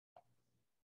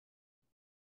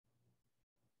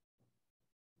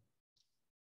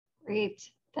Great.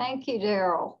 Thank you,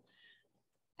 Daryl.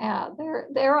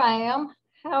 There I am.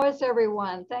 How is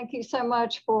everyone? Thank you so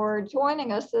much for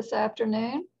joining us this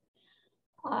afternoon.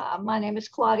 My name is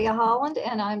Claudia Holland,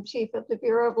 and I'm Chief of the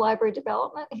Bureau of Library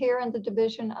Development here in the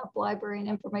Division of Library and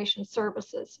Information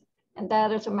Services. And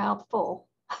that is a mouthful.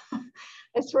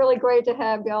 It's really great to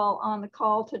have y'all on the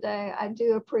call today. I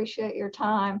do appreciate your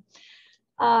time.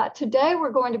 Today,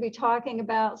 we're going to be talking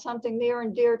about something near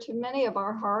and dear to many of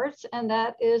our hearts, and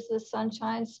that is the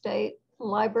Sunshine State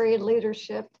Library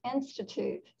Leadership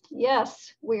Institute.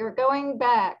 Yes, we are going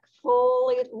back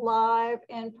fully live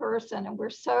in person, and we're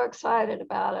so excited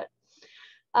about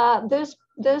it. This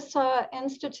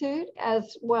institute,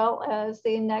 as well as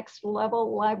the Next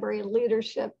Level Library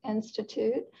Leadership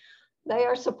Institute, they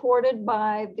are supported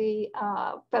by the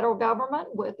federal government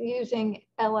with using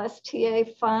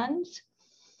LSTA funds.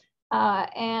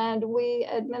 And we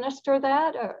administer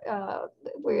that,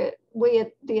 we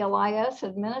at DLIS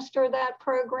administer that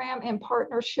program in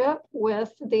partnership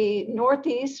with the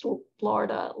Northeast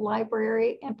Florida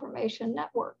Library Information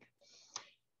Network.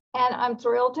 And I'm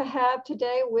thrilled to have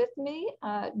today with me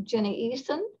Jenny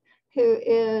Eason, who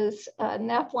is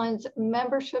NEFLIN's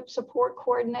Membership Support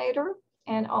Coordinator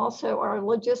and also our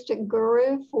logistic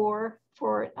guru for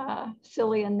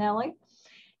Silly and Nellie.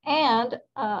 And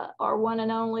our one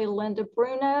and only Linda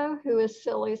Bruno, who is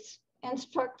Silly's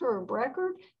instructor of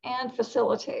record and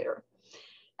facilitator.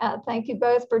 Thank you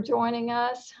both for joining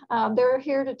us. They're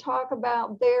here to talk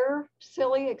about their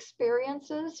Silly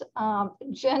experiences.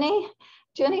 Jenny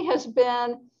has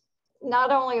been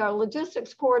not only our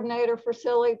logistics coordinator for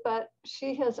Silly, but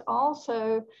she has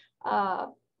also,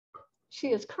 she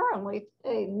is currently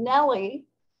a Nellie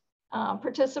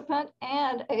participant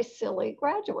and a Silly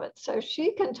graduate. So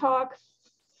she can talk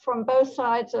from both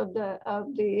sides of the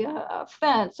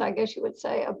fence, I guess you would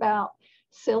say, about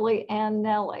Silly and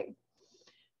Nellie.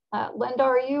 Linda,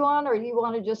 are you on, or you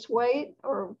want to just wait?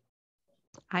 Or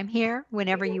I'm here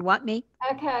whenever you want me.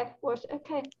 Okay, well,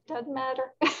 okay, doesn't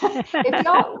matter. If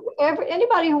y'all,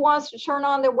 anybody who wants to turn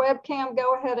on their webcam,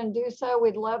 go ahead and do so.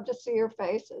 We'd love to see your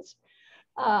faces.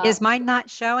 Is mine not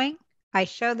showing? I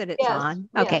show that it's on.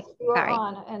 Okay. Yes, you are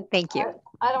all right. on. And thank you.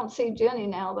 I don't see Jenny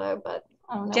now, though, but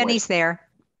I don't know. Jenny's there.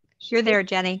 You're there,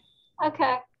 Jenny.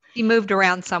 Okay. You moved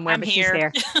around somewhere, but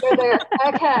here. She's there. You're there.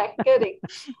 Okay, goody.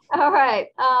 All right.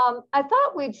 I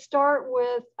thought we'd start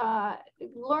with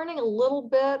learning a little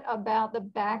bit about the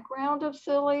background of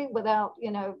Silly without,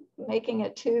 making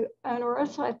it too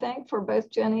onerous, I think, for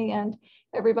both Jenny and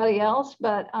everybody else.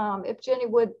 But if Jenny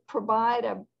would provide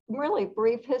a really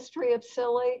brief history of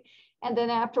Silly, and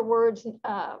then afterwards,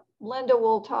 Linda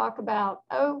will talk about,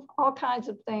 all kinds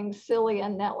of things, Silly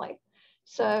and Nellie.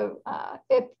 So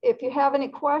if you have any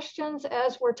questions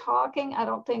as we're talking, I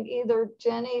don't think either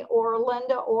Jenny or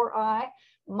Linda or I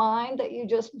mind that you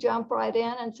just jump right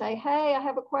in and say, hey, I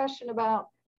have a question about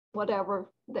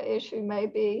whatever the issue may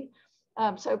be.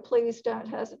 So please don't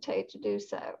hesitate to do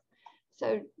so.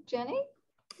 So Jenny,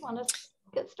 want to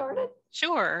get started?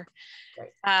 Sure.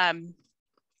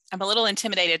 I'm a little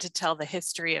intimidated to tell the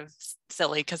history of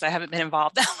Silly because I haven't been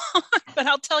involved that long, but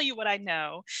I'll tell you what I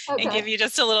know and give you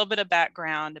just a little bit of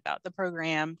background about the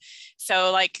program.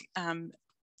 So like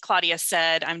Claudia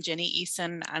said, I'm Jenny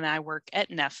Eason and I work at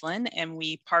NEFLIN, and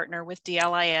we partner with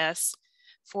DLIS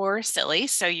for Silly.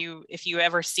 So if you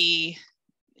ever see,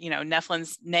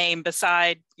 NEFLIN's name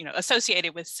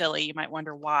associated with Silly, you might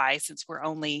wonder why, since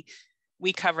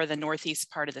we cover the Northeast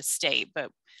part of the state.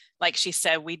 But like she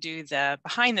said, we do the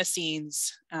behind the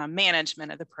scenes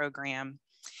management of the program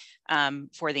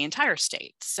for the entire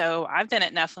state. So I've been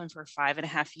at NEFLIN for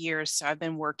 5.5 years. So I've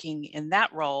been working in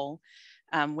that role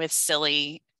with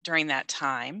Silly during that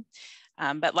time.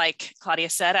 But like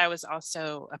Claudia said, I was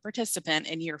also a participant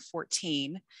in year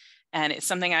 14. And it's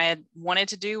something I had wanted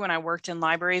to do when I worked in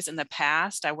libraries in the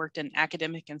past. I worked in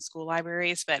academic and school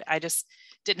libraries, but I just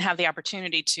didn't have the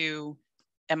opportunity to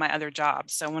at my other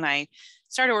jobs. So when I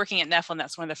started working at NEFLIN,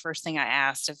 that's one of the first things I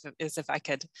asked if I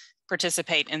could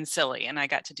participate in Silly, and I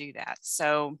got to do that.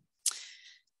 So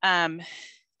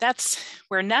that's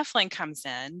where NEFLIN comes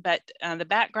in. But the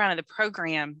background of the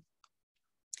program,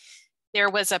 there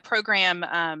was a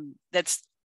program that's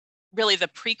really the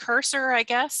precursor, I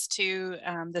guess, to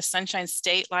the Sunshine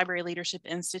State Library Leadership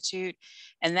Institute.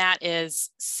 And that is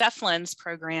SSLLI's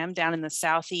program down in the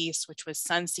Southeast, which was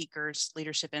Sunseekers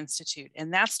Leadership Institute.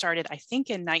 And that started, I think,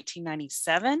 in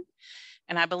 1997.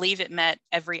 And I believe it met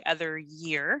every other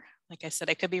year. Like I said,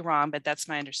 I could be wrong, but that's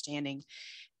my understanding.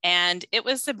 And it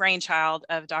was the brainchild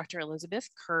of Dr. Elizabeth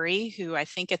Curry, who I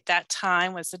think at that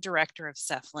time was the director of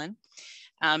NEFLIN.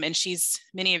 And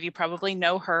many of you probably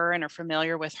know her and are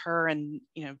familiar with her and,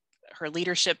 her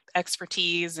leadership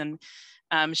expertise, and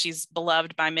she's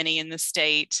beloved by many in the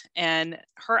state. And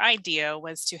her idea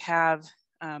was to have,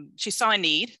 she saw a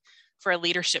need for a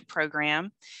leadership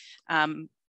program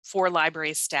for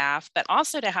library staff, but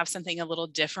also to have something a little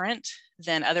different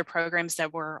than other programs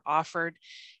that were offered.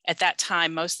 At that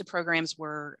time, most of the programs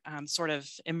were sort of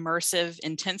immersive,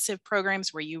 intensive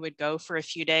programs where you would go for a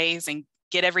few days and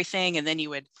get everything, and then you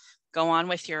would go on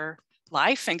with your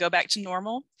life and go back to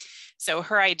normal. So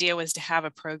her idea was to have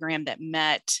a program that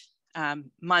met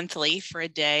monthly for a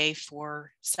day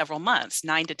for several months,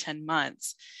 9 to 10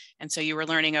 months. And so you were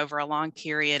learning over a long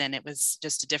period, and it was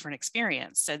just a different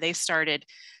experience. So they started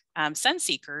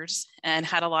Sunseekers and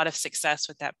had a lot of success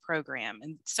with that program.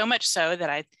 And so much so that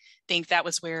I think that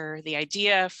was where the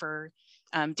idea for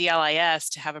DLIS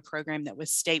to have a program that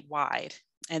was statewide.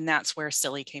 And that's where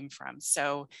SSLLI came from.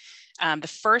 So the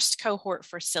first cohort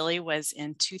for SSLLI was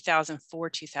in 2004,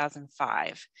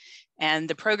 2005. And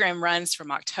the program runs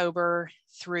from October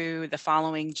through the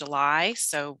following July.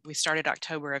 So we started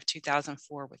October of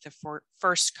 2004 with the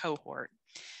first cohort.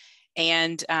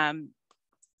 And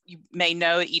you may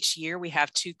know each year we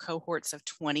have 2 cohorts of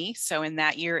 20. So in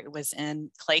that year, it was in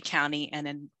Clay County and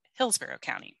in Hillsborough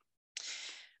County.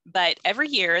 But every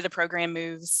year the program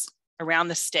moves around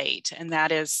the state, and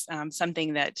that is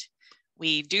something that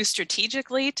we do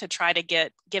strategically to try to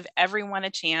give everyone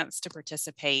a chance to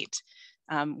participate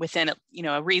within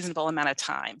a reasonable amount of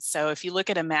time. So if you look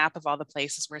at a map of all the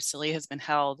places where SSLLI has been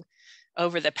held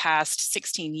over the past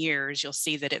 16 years, you'll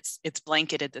see that it's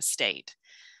blanketed the state.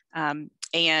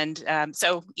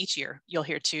 So each year you'll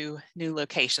hear 2 new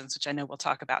locations, which I know we'll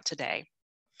talk about today.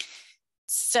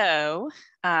 So,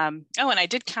 and I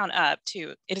did count up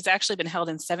too. It has actually been held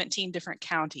in 17 different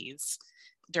counties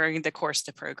during the course of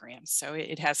the program. So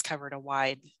it has covered a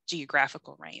wide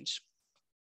geographical range.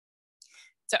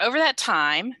 So over that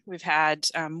time, we've had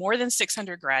more than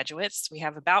 600 graduates. We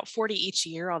have about 40 each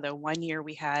year, although one year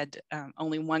we had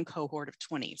only 1 cohort of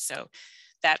 20. So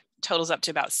that totals up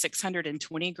to about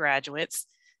 620 graduates.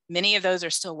 Many of those are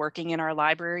still working in our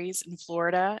libraries in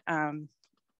Florida.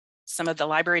 Some of the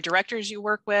library directors you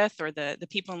work with or the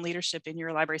people in leadership in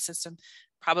your library system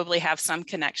probably have some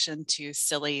connection to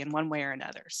SSLLI in one way or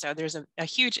another. So there's a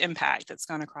huge impact that's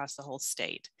gone across the whole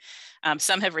state.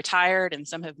 Some have retired and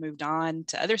some have moved on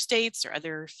to other states or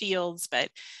other fields, but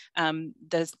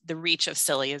the reach of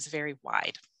SSLLI is very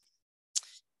wide.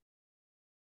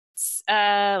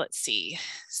 Let's see.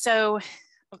 So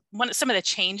some of the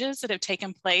changes that have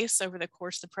taken place over the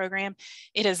course of the program,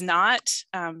 it has not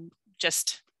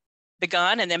just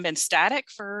begun and then been static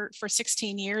for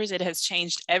 16 years. It has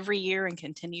changed every year and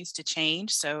continues to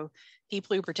change. So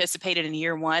people who participated in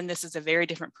year 1, this is a very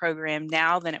different program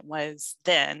now than it was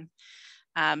then.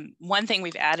 One thing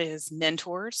we've added is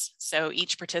mentors. So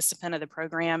each participant of the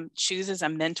program chooses a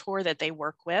mentor that they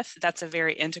work with. That's a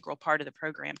very integral part of the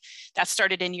program. That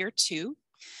started in year 2.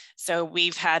 So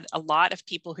we've had a lot of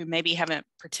people who maybe haven't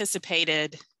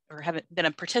participated or haven't been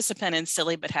a participant in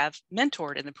SSLLI, but have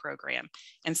mentored in the program.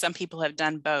 And some people have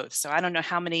done both. So I don't know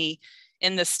how many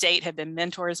in the state have been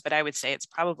mentors, but I would say it's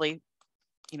probably,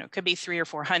 could be 300 or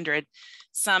 400.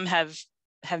 Some have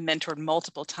mentored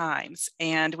multiple times.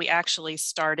 And we actually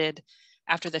started,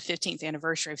 after the 15th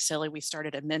anniversary of SSLLI, we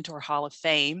started a Mentor Hall of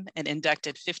Fame and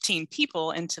inducted 15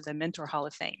 people into the Mentor Hall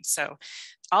of Fame. So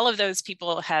all of those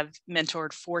people have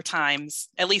mentored 4 times,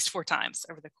 at least 4 times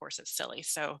over the course of SSLLI.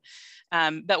 So,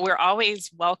 but we're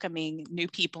always welcoming new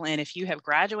people in. If you have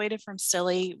graduated from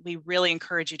SSLLI, we really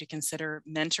encourage you to consider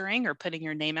mentoring or putting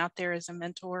your name out there as a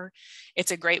mentor.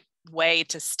 It's a great way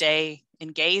to stay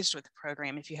engaged with the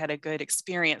program if you had a good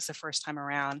experience the first time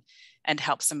around and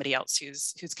help somebody else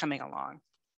who's coming along.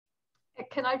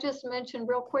 Can I just mention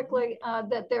real quickly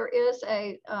that there is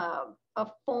a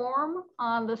form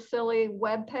on the SSLLI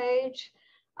webpage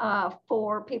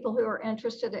for people who are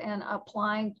interested in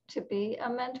applying to be a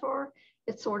mentor.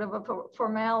 It's sort of a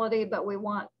formality, but we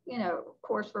want, of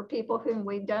course, for people whom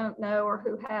we don't know or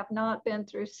who have not been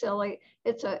through SSLLI,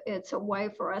 it's a way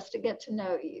for us to get to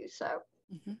know you. So,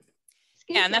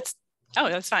 yeah, and that's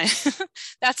fine.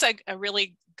 That's a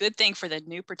really good thing for the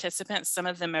new participants. Some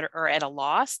of them are at a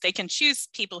loss. They can choose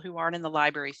people who aren't in the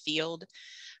library field,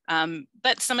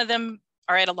 but some of them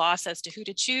are at a loss as to who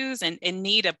to choose and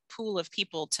need a pool of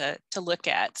people to look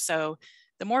at. So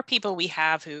the more people we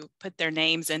have who put their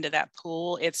names into that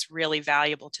pool, it's really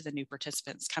valuable to the new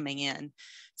participants coming in.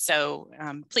 So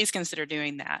please consider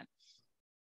doing that.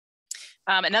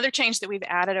 Another change that we've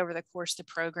added over the course of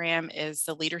the program is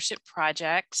the leadership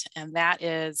project, and that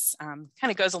is kind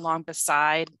of goes along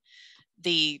beside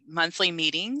the monthly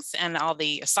meetings and all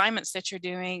the assignments that you're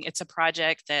doing. It's a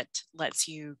project that lets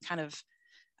you kind of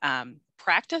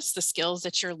practice the skills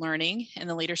that you're learning in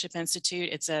the Leadership Institute.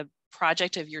 It's a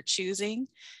project of your choosing,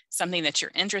 something that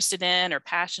you're interested in or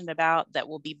passionate about that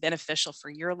will be beneficial for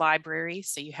your library.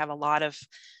 So you have a lot of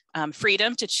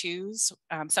freedom to choose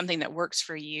something that works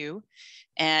for you.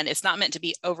 And it's not meant to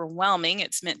be overwhelming.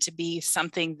 It's meant to be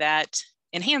something that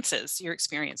enhances your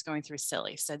experience going through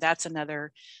SSLLI. So that's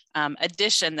another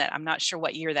addition that I'm not sure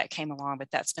what year that came along,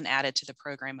 but that's been added to the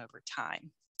program over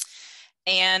time.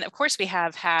 And of course, we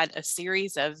have had a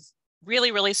series of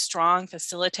really, really strong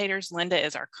facilitators. Linda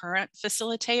is our current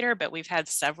facilitator, but we've had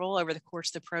several over the course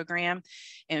of the program,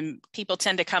 and people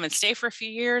tend to come and stay for a few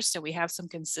years. So we have some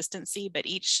consistency, but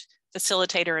each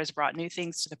facilitator has brought new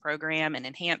things to the program and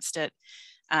enhanced it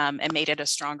and made it a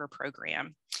stronger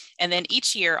program. And then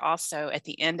each year also at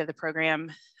the end of the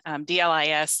program,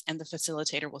 DLIS and the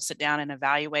facilitator will sit down and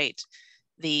evaluate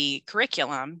the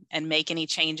curriculum and make any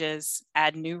changes,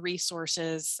 add new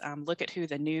resources, look at who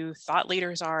the new thought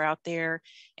leaders are out there,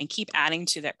 and keep adding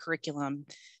to that curriculum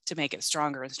to make it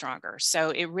stronger and stronger. So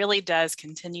it really does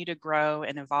continue to grow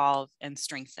and evolve and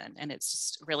strengthen, and it's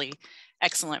just a really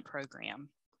excellent program.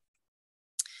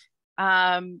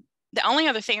 The only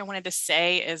other thing I wanted to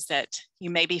say is that you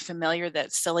may be familiar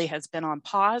that SSLLI has been on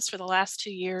pause for the last 2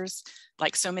 years,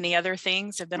 like so many other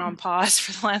things have been on pause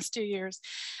for the last 2 years.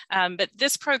 But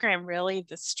this program, really,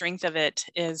 the strength of it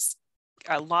is,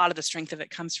 a lot of the strength of it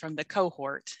comes from the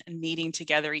cohort and meeting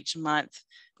together each month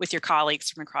with your colleagues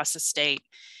from across the state.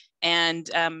 And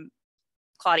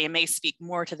Claudia may speak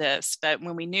more to this, but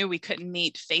when we knew we couldn't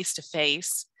meet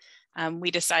face-to-face,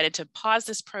 we decided to pause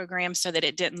this program so that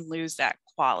it didn't lose that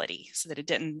quality, so that it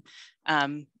didn't,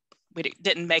 we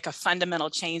didn't make a fundamental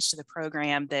change to the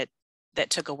program that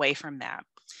took away from that.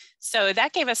 So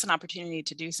that gave us an opportunity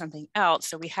to do something else.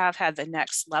 So we have had the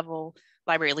Next Level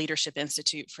Library Leadership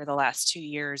Institute for the last 2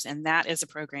 years, and that is a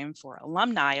program for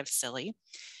alumni of SSLLI.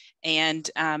 And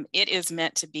it is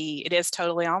meant to be, it is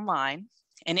totally online,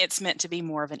 and it's meant to be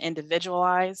more of an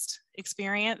individualized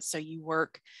experience. So you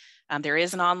work, there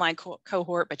is an online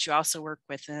cohort, but you also work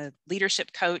with a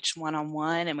leadership coach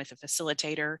one-on-one and with a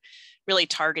facilitator, really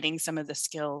targeting some of the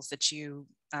skills that you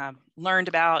learned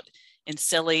about in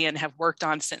SSLLI and have worked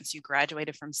on since you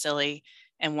graduated from SSLLI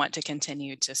and want to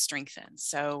continue to strengthen.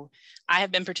 So I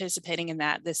have been participating in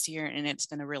that this year, and it's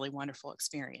been a really wonderful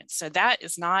experience. So that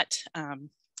is not,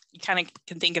 you kind of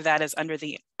can think of that as under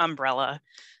the umbrella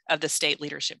of the state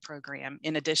leadership program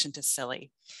in addition to SSLLI.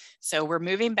 So we're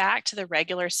moving back to the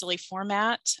regular SSLLI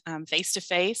format,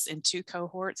 face-to-face in 2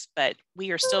 cohorts, but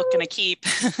we are still going to keep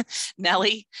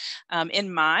Nellie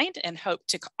in mind and hope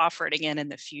to offer it again in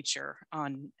the future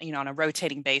on, on a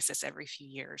rotating basis every few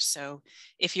years. So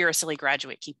if you're a SSLLI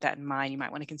graduate, keep that in mind. You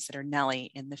might want to consider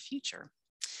Nellie in the future.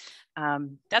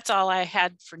 That's all I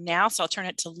had for now. So I'll turn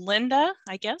it to Linda,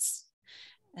 I guess,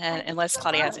 unless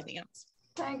Claudia has anything else.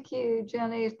 Thank you,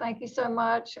 Jenny. Thank you so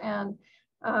much. And,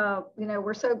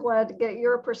 we're so glad to get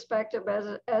your perspective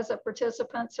as a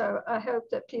participant. So I hope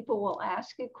that people will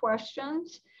ask you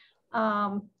questions,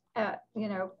 as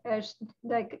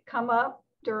they come up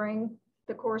during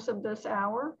the course of this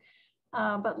hour.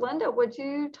 But Linda, would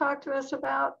you talk to us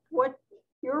about what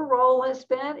your role has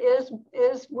been,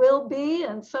 will be,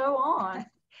 and so on?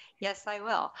 Yes, I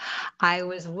will. I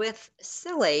was with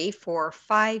SSLLI for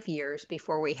 5 years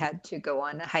before we had to go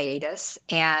on a hiatus,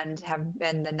 and have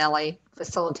been the Nellie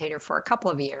facilitator for a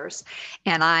couple of years.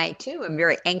 And I too am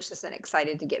very anxious and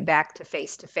excited to get back to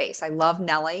face-to-face. I love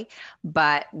Nellie,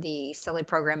 but the SSLLI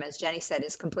program, as Jenny said,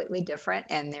 is completely different,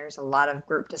 and there's a lot of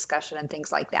group discussion and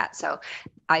things like that. So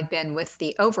I've been with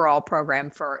the overall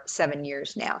program for 7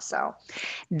 years now. So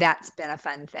that's been a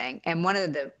fun thing. And one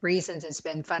of the reasons it's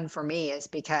been fun for me is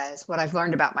because what I've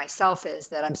learned about myself is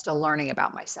that I'm still learning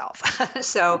about myself.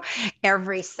 So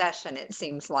every session, it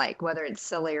seems like, whether it's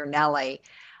SSLLI or Nellie,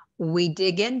 we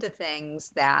dig into things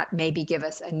that maybe give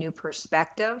us a new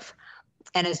perspective.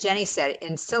 And as Jenny said,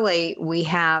 in SSLLI, we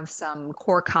have some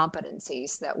core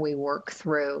competencies that we work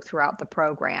throughout the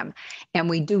program. And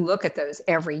we do look at those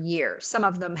every year. Some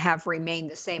of them have remained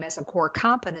the same as a core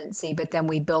competency, but then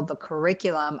we build the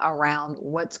curriculum around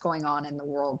what's going on in the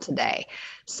world today.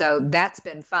 So that's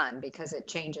been fun because it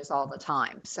changes all the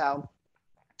time. So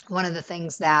one of the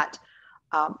things that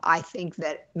I think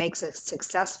that makes a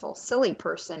successful SSLLI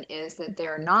person is that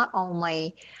they're not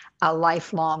only a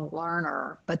lifelong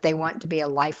learner, but they want to be a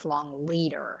lifelong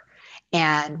leader.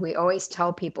 And we always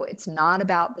tell people it's not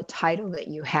about the title that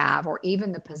you have or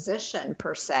even the position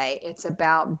per se. It's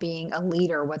about being a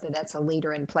leader, whether that's a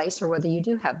leader in place or whether you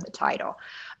do have the title.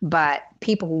 But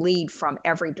people lead from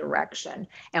every direction.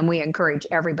 And we encourage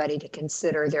everybody to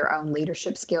consider their own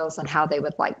leadership skills and how they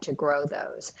would like to grow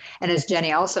those. And as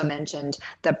Jenny also mentioned,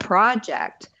 the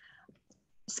project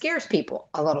scares people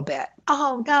a little bit.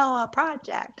 Oh no, a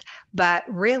project. But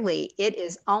really, it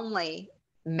is only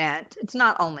meant, it's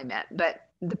not only meant, but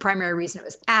the primary reason it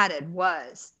was added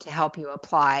was to help you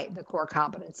apply the core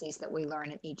competencies that we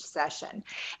learn in each session.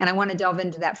 And I want to delve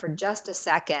into that for just a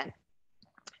second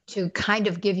to kind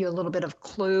of give you a little bit of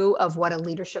clue of what a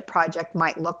leadership project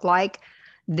might look like.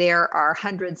 There are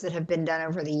hundreds that have been done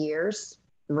over the years,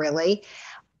 really.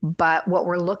 But what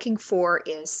we're looking for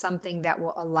is something that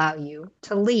will allow you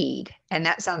to lead. And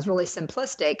that sounds really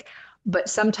simplistic, but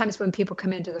sometimes when people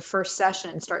come into the first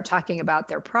session and start talking about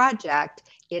their project,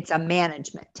 it's a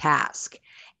management task.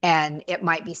 And it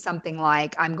might be something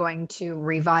like, I'm going to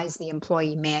revise the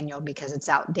employee manual because it's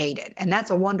outdated. And that's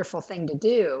a wonderful thing to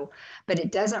do, but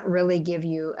it doesn't really give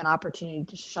you an opportunity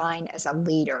to shine as a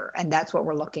leader. And that's what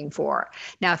we're looking for.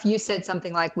 Now, if you said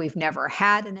something like, we've never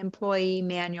had an employee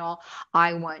manual,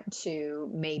 I want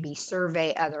to maybe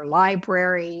survey other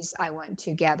libraries, I want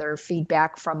to gather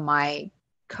feedback from my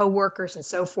coworkers and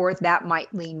so forth, that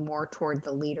might lean more toward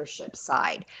the leadership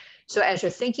side. So as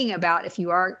you're thinking about, if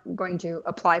you are going to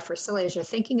apply for SSLLI, as you're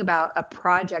thinking about a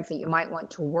project that you might want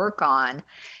to work on,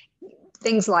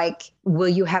 things like, will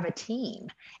you have a team?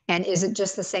 And is it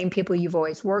just the same people you've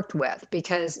always worked with?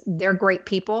 Because they're great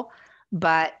people,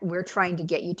 but we're trying to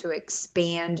get you to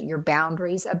expand your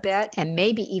boundaries a bit and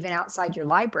maybe even outside your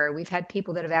library. We've had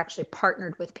people that have actually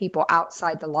partnered with people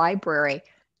outside the library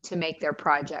to make their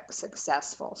projects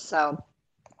successful. So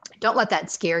don't let that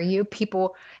scare you.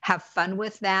 People have fun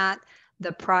with that.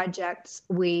 The projects,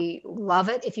 we love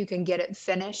it if you can get it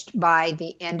finished by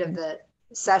the end of the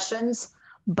sessions,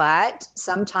 but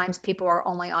sometimes people are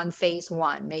only on phase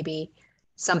one. Maybe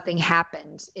something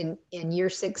happened in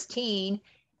year 16.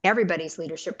 Everybody's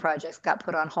leadership projects got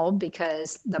put on hold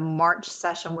because the March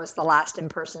session was the last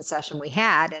in-person session we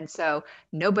had. And so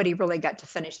nobody really got to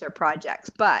finish their projects,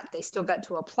 but they still got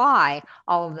to apply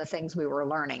all of the things we were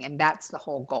learning. And that's the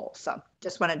whole goal. So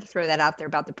just wanted to throw that out there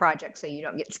about the project so you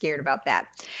don't get scared about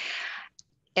that.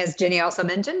 As Jenny also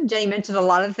mentioned, Jenny mentioned a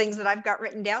lot of the things that I've got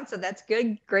written down. So that's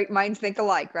good. Great minds think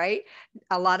alike, right?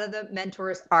 A lot of the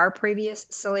mentors are previous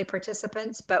SSLLI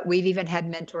participants, but we've even had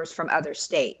mentors from other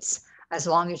states. As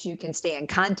long as you can stay in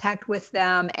contact with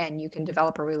them and you can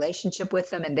develop a relationship with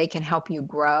them and they can help you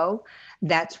grow,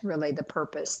 that's really the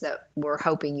purpose that we're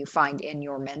hoping you find in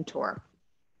your mentor.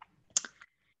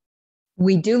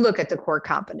 We do look at the core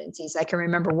competencies. I can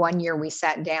remember one year we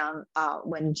sat down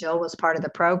when Jill was part of the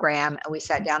program, and we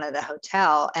sat down at a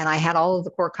hotel and I had all of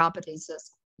the core competencies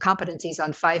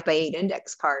on 5x8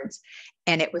 index cards.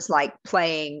 And it was like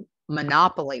playing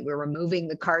Monopoly. We were moving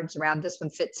the cards around. This one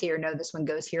fits here. No, this one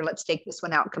goes here. Let's take this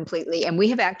one out completely. And we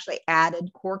have actually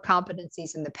added core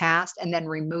competencies in the past and then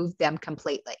removed them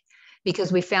completely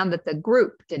because we found that the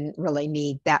group didn't really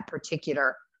need that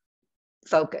particular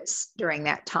focus during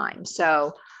that time.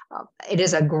 So it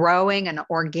is a growing and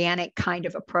organic kind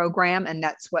of a program, and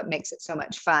that's what makes it so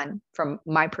much fun from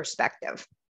my perspective.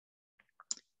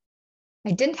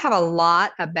 I didn't have a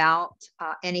lot about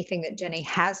anything that Jenny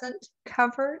hasn't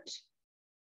covered.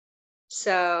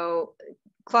 So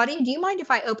Claudia, do you mind if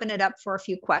I open it up for a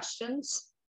few questions?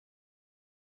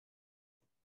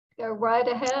 Go right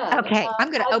ahead. Okay,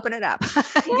 I'm going to open it up.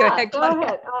 Yeah, go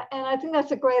ahead. And I think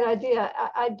that's a great idea.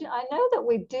 I know that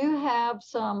we do have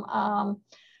some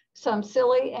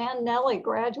SSLLI and NELI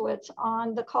graduates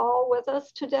on the call with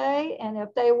us today. And if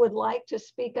they would like to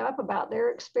speak up about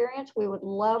their experience, we would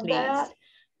love that.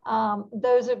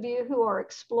 Those of you who are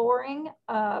exploring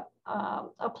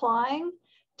applying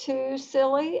to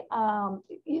SSLLI,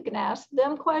 you can ask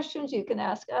them questions, you can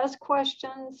ask us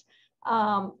questions.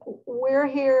 We're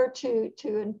here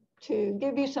to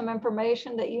give you some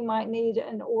information that you might need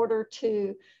in order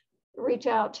to reach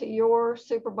out to your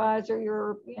supervisor,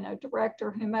 your director,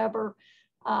 whomever,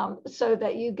 so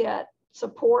that you get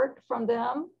support from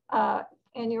them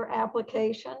in your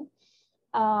application.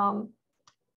 And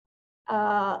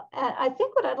I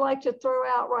think what I'd like to throw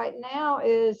out right now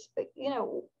is,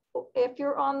 if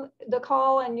you're on the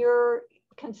call and you're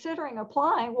considering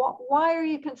applying, why are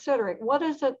you considering? What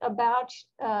is it about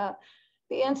the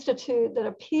Institute that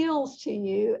appeals to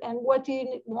you, and what do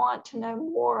you want to know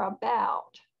more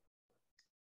about?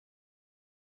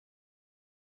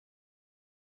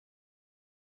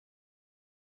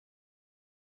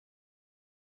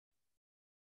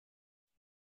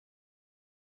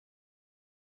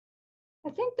 I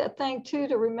think the thing too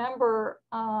to remember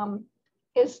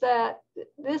is that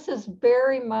this is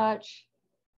very much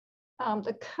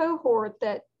the cohort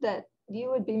that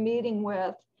you would be meeting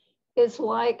with is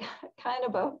like kind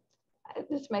of a,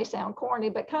 this may sound corny,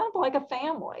 but kind of like a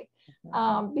family,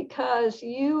 because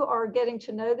you are getting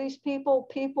to know these people.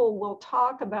 People will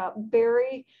talk about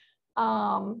very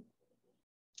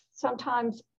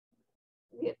sometimes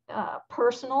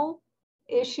personal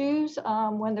issues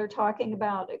when they're talking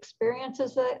about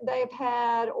experiences that they've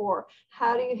had, or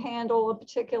how do you handle a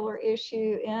particular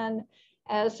issue in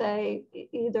as a,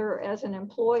 either as an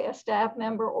employee, a staff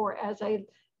member, or as a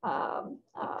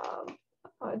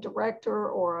director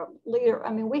or a leader.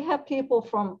 I mean, we have people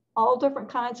from all different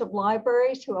kinds of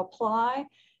libraries who apply,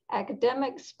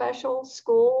 academic, special,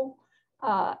 school,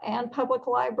 and public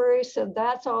libraries. So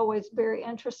that's always very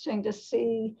interesting to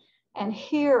see and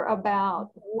hear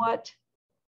about what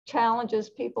challenges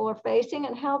people are facing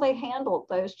and how they handled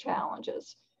those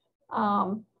challenges.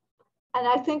 And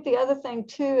I think the other thing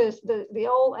too is the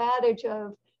old adage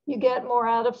of you get more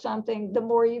out of something the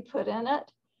more you put in it.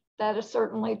 That is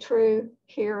certainly true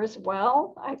here as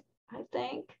well, I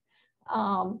think.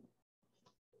 I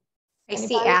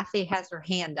see Athy has her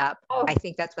hand up. Oh. I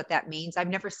think that's what that means. I've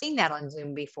never seen that on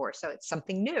Zoom before, so it's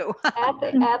something new.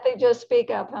 Athy, just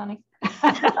speak up, honey.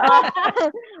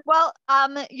 Well,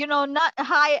 you know,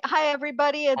 hi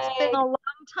everybody. It's been a long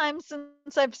time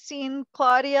since I've seen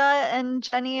Claudia and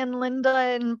Jenny and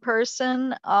Linda in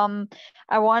person.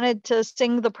 I wanted to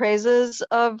sing the praises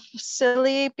of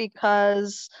SSLLI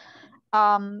because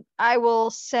I will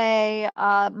say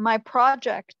my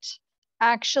project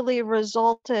actually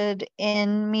resulted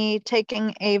in me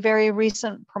taking a very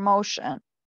recent promotion.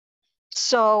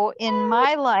 So in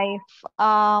my life,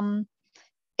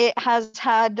 it has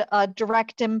had a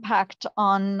direct impact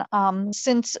on,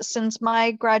 since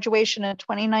my graduation in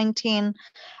 2019,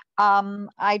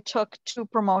 I took 2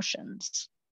 promotions.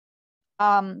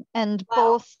 And wow.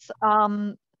 Both,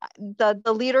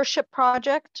 the leadership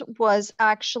project was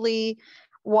actually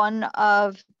one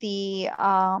of the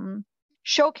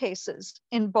showcases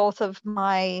in both of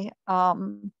my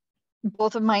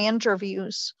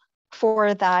interviews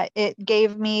for that. It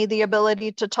gave me the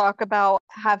ability to talk about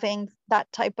having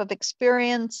that type of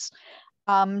experience,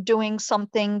 doing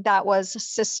something that was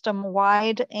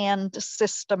system-wide and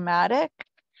systematic.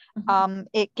 Mm-hmm.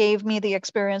 It gave me the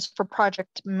experience for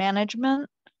project management.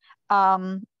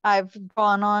 I've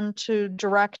gone on to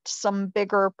direct some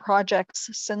bigger projects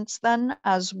since then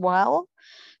as well.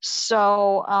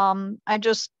 So I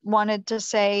just wanted to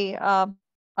say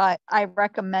I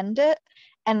recommend it.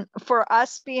 And for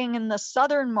us being in the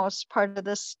southernmost part of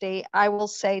the state, I will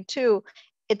say too,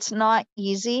 it's not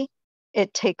easy.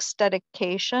 It takes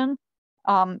dedication.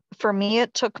 For me,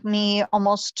 it took me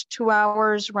almost 2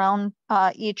 hours round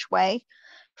each way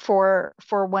for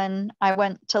when I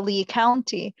went to Lee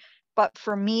County. But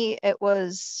for me, it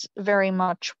was very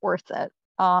much worth it.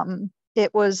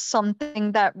 It was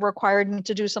something that required me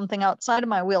to do something outside of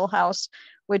my wheelhouse,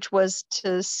 which was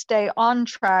to stay on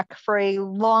track for a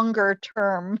longer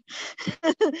term.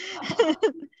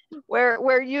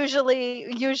 where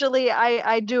usually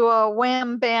I do a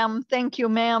wham bam thank you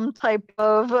ma'am type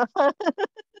of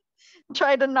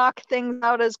try to knock things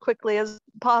out as quickly as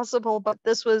possible, but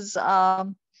this was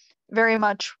very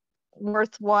much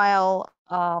worthwhile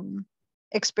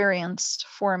experience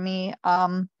for me.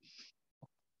 I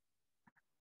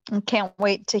can't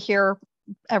wait to hear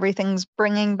everything's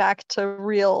bringing back to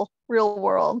real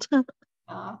world.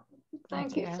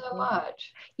 Thank you so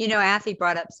much. You know, Athy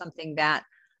brought up something that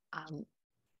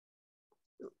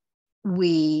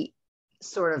we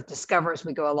sort of discover as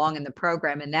we go along in the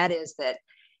program, and that is that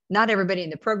not everybody in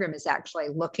the program is actually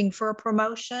looking for a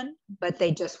promotion, but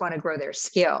they just want to grow their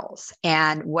skills.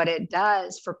 And what it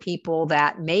does for people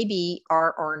that maybe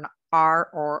are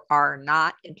or are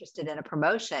not interested in a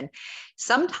promotion,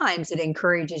 sometimes it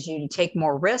encourages you to take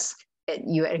more risk. It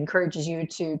encourages you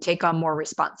to take on more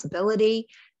responsibility,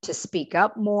 to speak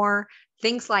up more,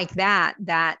 things like that,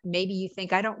 that maybe you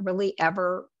think, I don't really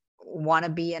ever want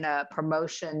to be in a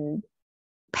promotion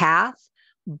path,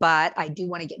 but I do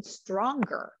want to get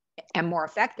stronger and more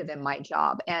effective in my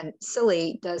job. And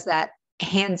SSLLI does that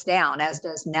hands down, as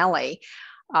does Nellie.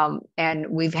 And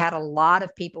we've had a lot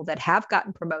of people that have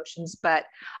gotten promotions, but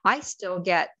I still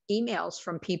get emails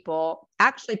from people,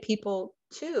 actually people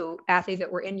too, Athy,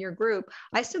 that were in your group.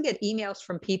 I still get emails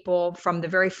from people from the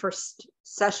very first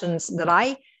sessions that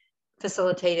I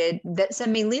facilitated that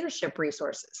send me leadership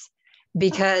resources.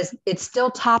 because it's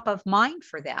still top of mind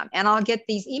for them. And I'll get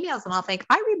these emails and I'll think,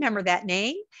 I remember that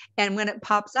name. And when it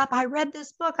pops up, I read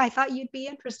this book, I thought you'd be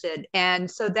interested.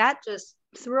 And so that just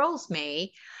thrills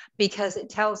me, because it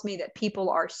tells me that people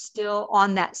are still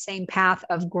on that same path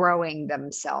of growing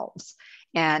themselves.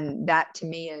 And that to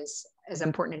me is as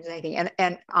important as anything.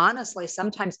 And honestly,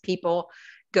 sometimes people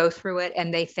go through it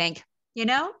and they think,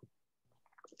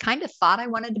 kind of thought I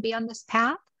wanted to be on this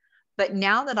path. But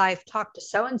now that I've talked to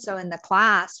so-and-so in the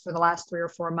class for the last 3 or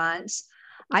 4 months,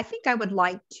 I think I would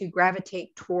like to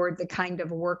gravitate toward the kind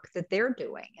of work that they're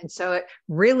doing. And so it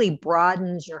really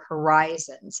broadens your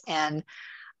horizons. And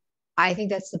I think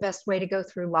that's the best way to go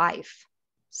through life.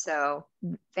 So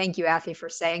thank you, Athy, for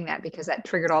saying that, because that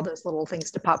triggered all those little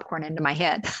things to popcorn into my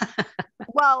head.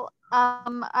 Well,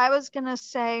 I was going to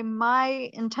say my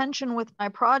intention with my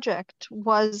project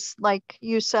was, like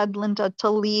you said, Linda, to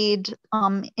lead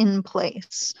in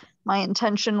place. My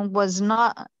intention was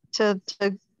not to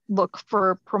look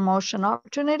for promotion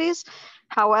opportunities.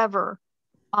 However,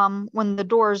 when the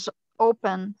doors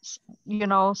open,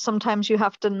 sometimes you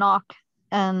have to knock,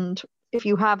 and if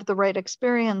you have the right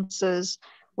experiences,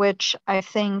 which I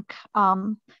think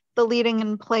the leading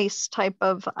in place type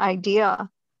of idea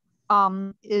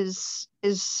is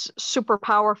super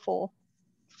powerful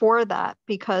for that,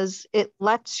 because it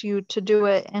lets you to do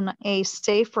it in a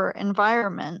safer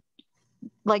environment.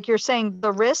 Like you're saying,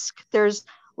 the risk, there's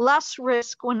less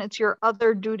risk when it's your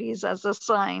other duties as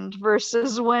assigned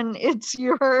versus when it's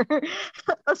your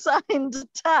assigned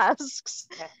tasks.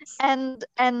 Yes.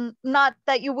 And not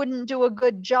that you wouldn't do a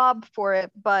good job for it,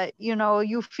 but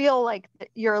you feel like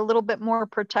you're a little bit more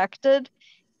protected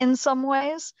in some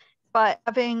ways. But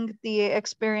having the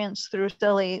experience through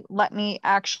SSLLI let me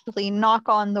actually knock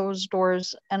on those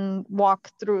doors and walk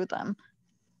through them.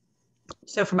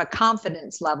 So from a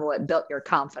confidence level, it built your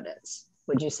confidence.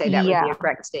 Would you say that would be a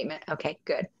correct statement? Okay,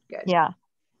 good. Yeah.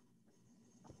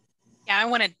 Yeah, I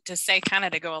wanted to say, kind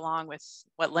of to go along with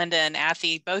what Linda and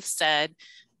Athy both said.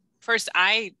 First,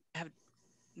 I have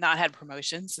not had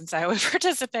promotion since I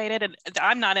participated, and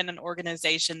I'm not in an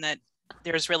organization that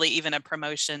there's really even a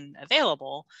promotion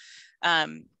available.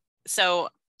 So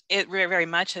it very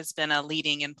much has been a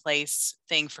leading in place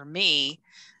thing for me,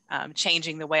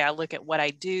 changing the way I look at what I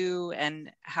do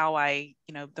and how I,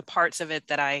 the parts of it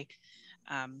that I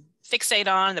fixate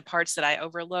on, the parts that I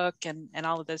overlook, and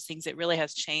all of those things. It really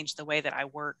has changed the way that I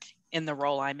work in the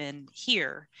role I'm in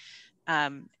here.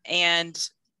 And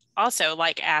also,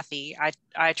 like Athy,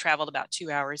 I traveled about 2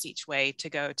 hours each way to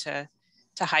go to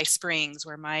High Springs,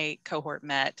 where my cohort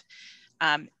met.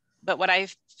 But what I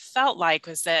felt like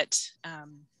was that,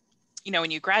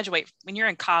 when you graduate, when you're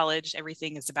in college,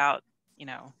 everything is about,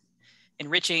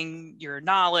 enriching your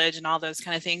knowledge and all those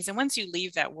kind of things. And once you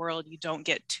leave that world, you don't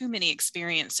get too many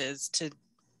experiences to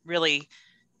really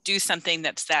do something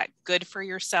that's that good for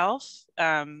yourself,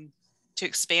 to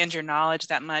expand your knowledge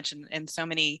that much in so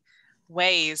many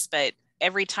ways. But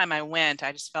every time I went,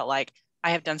 I just felt like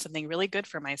I have done something really good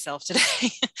for myself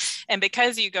today. And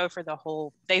because you go for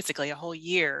basically a whole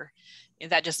year,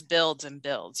 that just builds and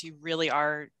builds. You really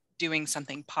are doing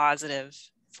something positive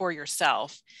for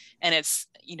yourself. And it's,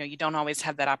 you don't always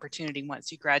have that opportunity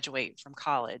once you graduate from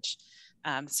college.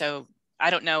 So I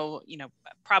don't know,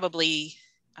 probably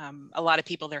a lot of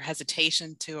people, their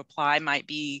hesitation to apply might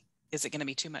be, is it going to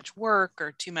be too much work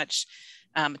or too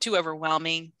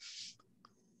overwhelming?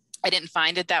 I didn't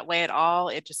find it that way at all.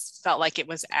 It just felt like it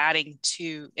was adding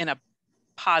in a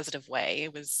positive way.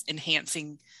 It was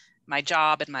enhancing my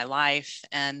job and my life.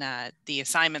 And the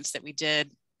assignments that we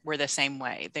did were the same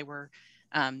way. They were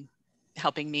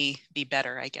helping me be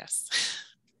better, I guess.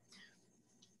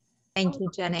 Thank you,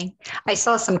 Jenny. I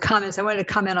saw some comments. I wanted to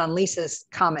comment on Lisa's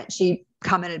comment. She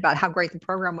commented about how great the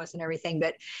program was and everything.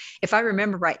 But if I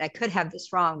remember right, I could have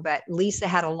this wrong, but Lisa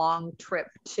had a long trip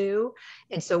too.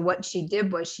 And so what she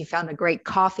did was she found a great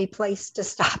coffee place to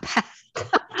stop at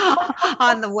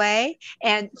on the way.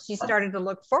 And she started to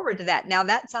look forward to that. Now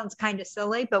that sounds kind of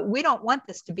silly, but we don't want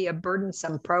this to be a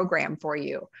burdensome program for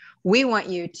you. We want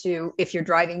you to, if you're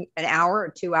driving an hour or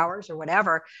 2 hours or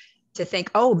whatever, to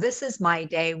think, oh, this is my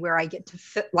day where I get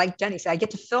to, like Jenny said, I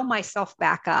get to fill myself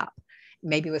back up,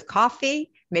 maybe with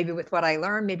coffee, maybe with what I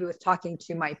learned, maybe with talking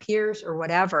to my peers or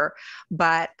whatever.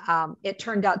 But it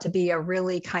turned out to be a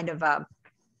really kind of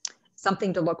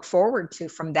something to look forward to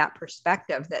from that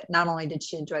perspective, that not only did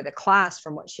she enjoy the class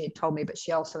from what she had told me, but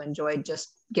she also enjoyed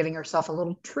just giving herself a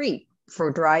little treat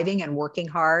for driving and working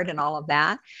hard and all of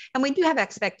that. And we do have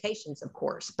expectations, of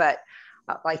course, but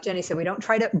like Jenny said, we don't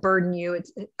try to burden you.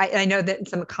 I know that in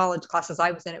some college classes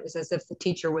I was in, it was as if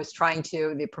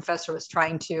the professor was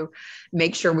trying to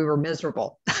make sure we were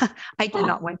miserable. I did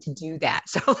not want to do that.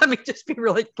 So let me just be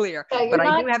really clear, but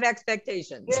I do have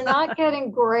expectations. You're not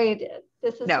getting graded.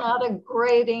 This is not a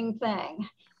grading thing.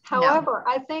 However,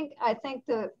 I think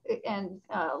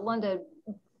Linda,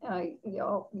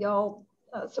 y'all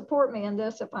support me in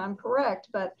this if I'm correct,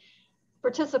 but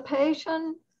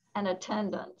participation and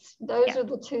attendance, those are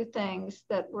the two things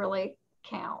that really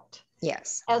count.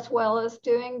 Yes. As well as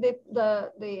doing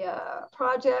the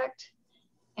project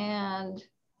and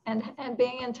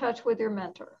being in touch with your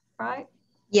mentor, right?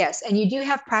 Yes, and you do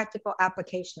have practical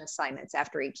application assignments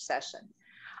after each session.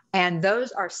 And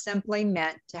those are simply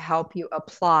meant to help you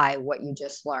apply what you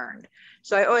just learned.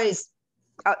 So I always,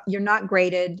 you're not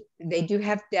graded. They do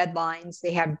have deadlines.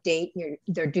 They have date.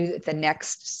 They're due at the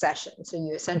next session. So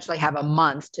you essentially have a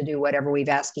month to do whatever we've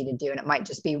asked you to do. And it might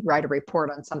just be write a report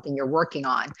on something you're working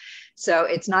on. So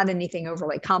it's not anything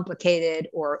overly complicated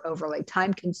or overly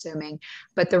time consuming.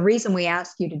 But the reason we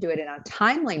ask you to do it in a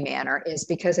timely manner is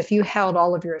because if you held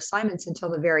all of your assignments until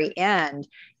the very end,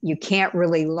 you can't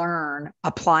really learn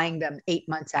applying them 8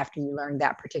 months after you learned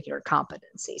that particular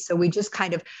competency. So we just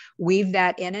kind of weave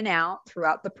that in and out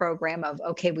throughout the program of,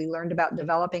 okay, we learned about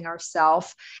developing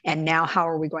ourselves, and now how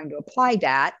are we going to apply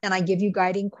that? And I give you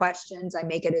guiding questions. I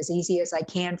make it as easy as I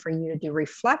can for you to do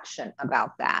reflection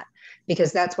about that,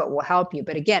 because that's what will help you.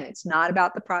 But again, it's not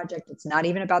about the project. It's not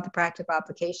even about the practical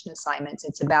application assignments.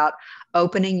 It's about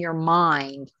opening your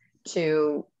mind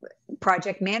to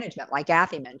project management, like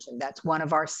Athy mentioned. That's one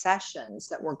of our sessions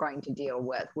that we're going to deal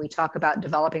with. We talk about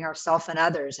developing ourselves and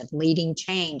others and leading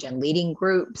change and leading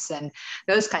groups and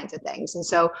those kinds of things. And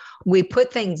so we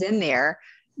put things in there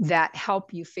that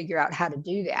help you figure out how to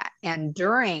do that. And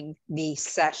during these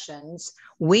sessions,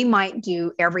 we might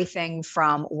do everything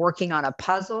from working on a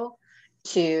puzzle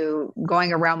to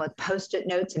going around with Post-it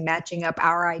notes and matching up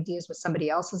our ideas with somebody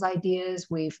else's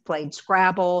ideas. We've played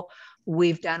Scrabble.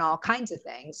 We've done all kinds of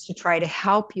things to try to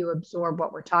help you absorb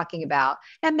what we're talking about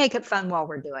and make it fun while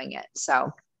we're doing it.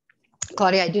 So,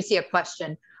 Claudia, I do see a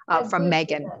question from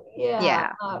Megan.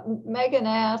 Yeah. Megan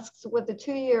asks, with the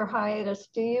 2-year hiatus,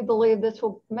 do you believe this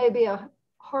will maybe a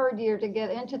hard year to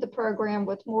get into the program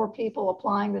with more people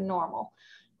applying than normal?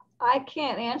 I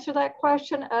can't answer that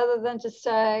question other than to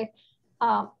say,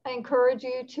 I encourage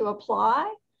you to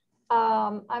apply.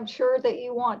 I'm sure that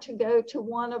you want to go to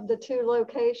one of the 2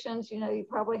 locations. You know, you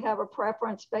probably have a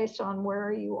preference based on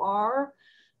where you are.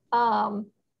 I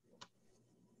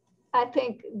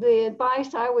think the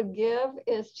advice I would give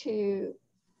is to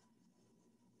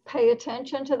pay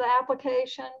attention to the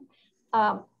application.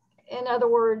 In other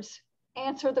words,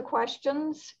 answer the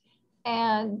questions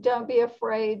and don't be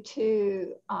afraid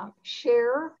to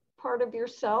share part of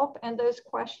yourself and those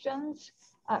questions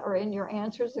or in your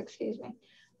answers, excuse me.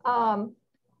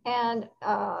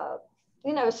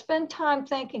 You know, spend time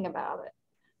thinking about it.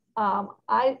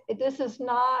 This is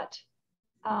not,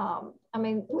 I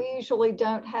mean, we usually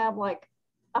don't have like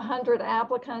 100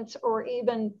 applicants or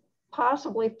even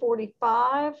possibly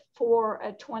 45 for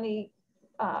a 20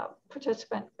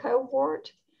 participant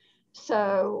cohort.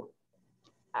 So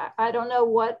I don't know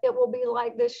what it will be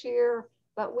like this year,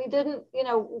 but we didn't, you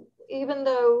know, even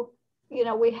though, you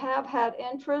know, we have had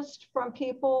interest from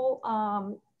people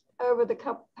over the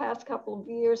past couple of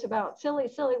years about Silly,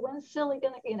 when's Silly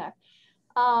gonna,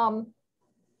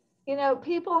 you know,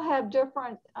 people have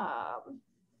different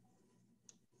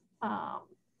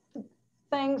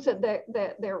things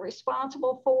that they're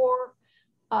responsible for,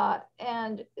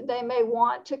 and they may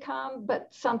want to come, but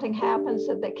something happens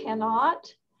that they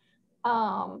cannot.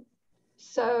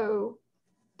 So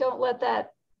don't let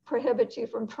that prohibit you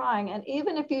from trying. And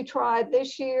even if you try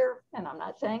this year, and I'm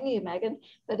not saying you, Megan,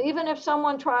 but even if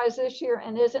someone tries this year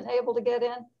and isn't able to get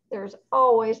in, there's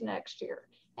always next year.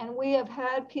 And we have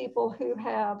had people who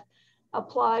have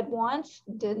applied once,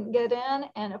 didn't get in,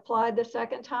 and applied the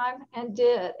second time and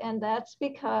did. And that's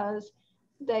because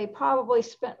they probably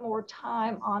spent more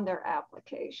time on their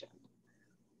application.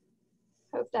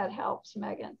 Hope that helps,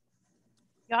 Megan.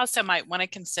 You also might want to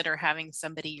consider having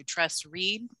somebody you trust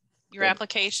read your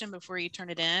application before you turn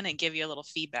it in and give you a little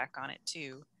feedback on it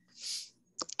too.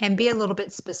 And be a little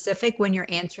bit specific when you're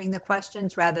answering the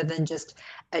questions rather than just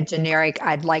a generic,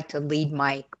 I'd like to lead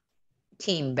my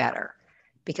team better,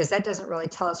 because that doesn't really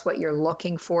tell us what you're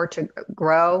looking for to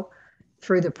grow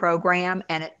through the program.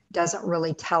 And it doesn't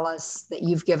really tell us that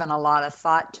you've given a lot of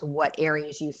thought to what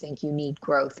areas you think you need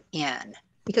growth in.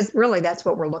 Because really that's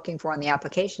what we're looking for on the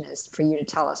application, is for you to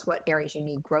tell us what areas you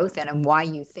need growth in and why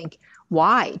do you think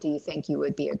you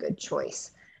would be a good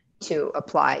choice to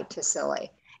apply to SSLLI?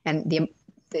 And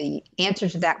the answer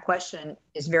to that question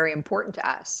is very important to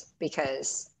us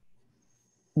because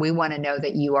we want to know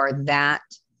that you are that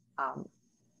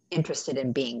interested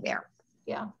in being there.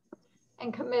 Yeah,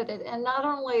 and committed. And not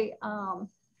only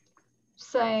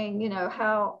saying, you know,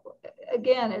 how,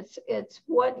 again, it's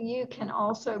what you can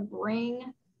also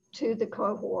bring to the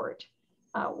cohort.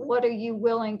 What are you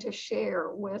willing to share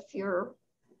with your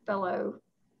fellow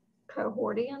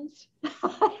cohortians?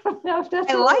 I don't know if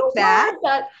that's I like that.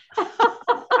 Word, but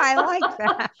I like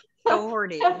that.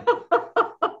 Cohortian.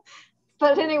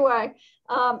 But anyway,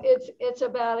 it's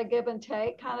about a give and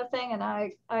take kind of thing. And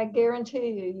I guarantee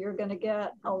you, you're going to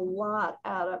get a lot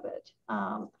out of it.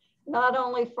 Not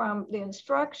only from the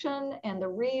instruction and the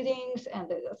readings and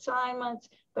the assignments,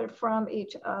 but from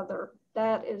each other.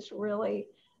 That is really,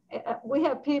 we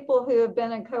have people who have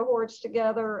been in cohorts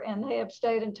together and they have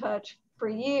stayed in touch for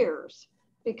years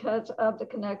because of the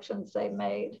connections they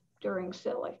made during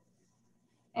SSLLI.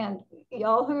 And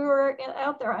y'all who are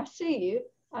out there, I see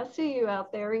you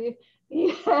out there.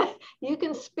 You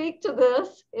can speak to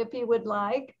this if you would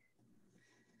like.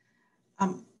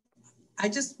 I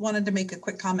just wanted to make a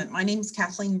quick comment. My name is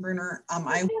Kathleen Bruner.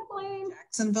 I work at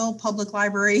Jacksonville Public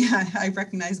Library. I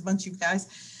recognize a bunch of you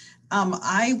guys.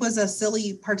 I was a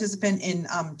SSLLI participant in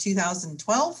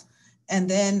 2012. And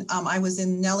then I was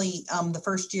in NELLI the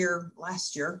first year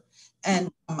last year.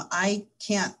 And I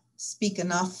can't speak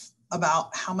enough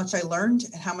about how much I learned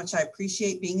and how much I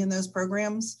appreciate being in those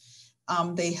programs.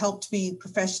 They helped me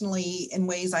professionally in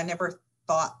ways I never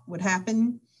thought would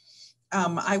happen.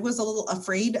 I was a little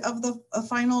afraid of the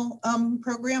final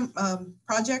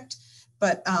project,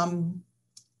 but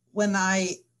when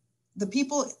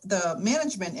the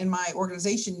management in my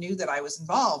organization knew that I was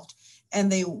involved, and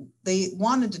they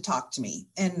wanted to talk to me,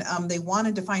 and they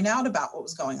wanted to find out about what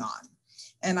was going on.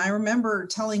 And I remember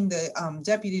telling the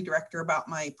deputy director about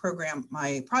my program,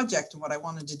 my project, and what I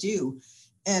wanted to do.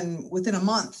 And within a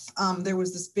month, there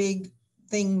was this big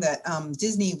thing that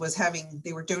Disney was having.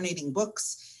 They were donating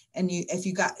books. And if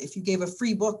you gave a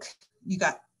free book, you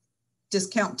got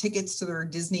discount tickets to their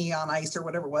Disney on Ice or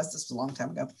whatever it was. This was a long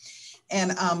time ago.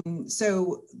 And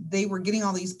so they were getting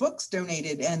all these books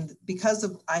donated. And because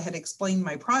I had explained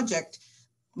my project,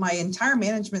 my entire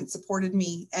management supported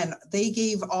me, and they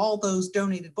gave all those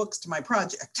donated books to my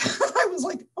project. I was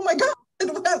like, oh my God,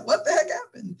 what the heck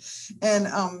happened?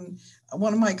 And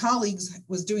one of my colleagues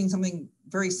was doing something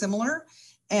very similar.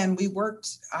 And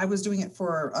I was doing it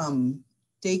for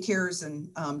daycares and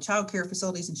childcare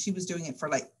facilities, and she was doing it for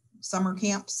like summer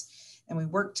camps. And we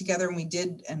worked together,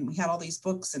 and we had all these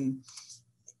books, and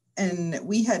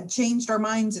we had changed our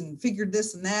minds and figured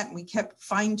this and that, and we kept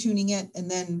fine tuning it. And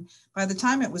then by the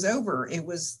time it was over, it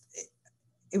was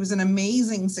an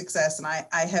amazing success. And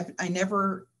I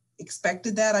never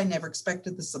expected that. I never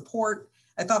expected the support.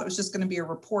 I thought it was just going to be a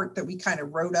report that we kind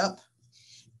of wrote up,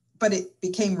 but it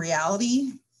became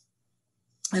reality.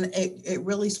 And it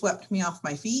really swept me off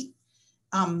my feet.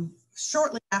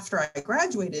 Shortly after I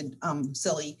graduated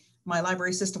SSLLI, my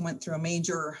library system went through a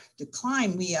major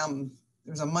decline. There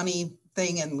was a money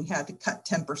thing, and we had to cut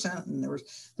 10%, and there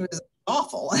was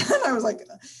awful. And I was like,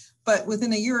 but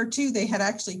within a year or two, they had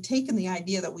actually taken the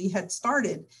idea that we had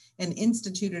started and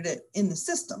instituted it in the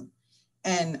system.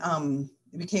 And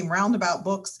it became Roundabout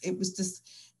Books. It was just,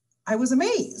 I was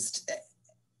amazed.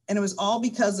 And it was all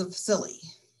because of SSLLI.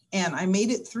 And I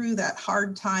made it through that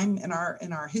hard time in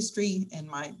our history, in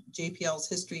my JPL's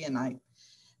history. And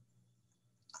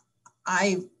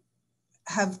I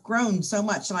have grown so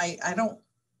much. And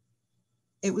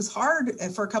it was hard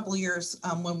for a couple of years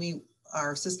when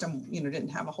our system, didn't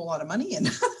have a whole lot of money in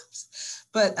us,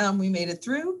 but we made it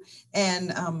through.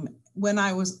 And when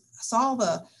I saw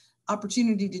the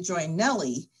opportunity to join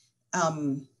NELLI,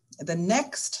 the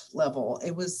next level,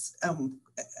 it was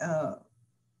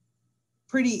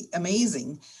pretty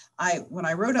amazing. When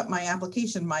I wrote up my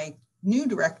application, my new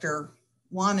director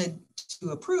wanted to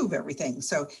approve everything.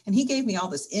 And he gave me all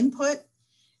this input,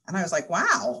 and I was like,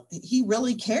 wow, he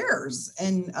really cares.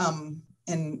 And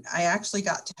I actually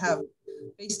got to have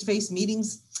face-to-face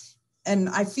meetings, and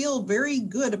I feel very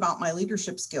good about my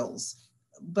leadership skills,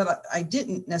 but I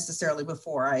didn't necessarily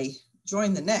before I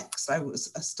joined the next. I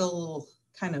was still a little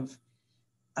kind of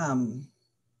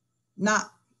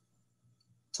not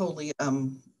totally,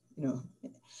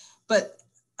 but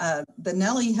the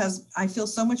NELLI I feel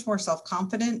so much more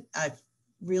self-confident. I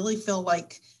really feel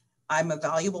like I'm a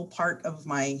valuable part of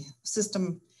my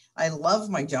system. I love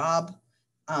my job.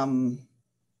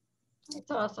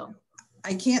 That's awesome.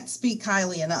 I can't speak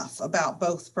highly enough about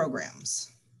both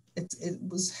programs.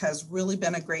 Has really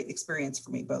been a great experience for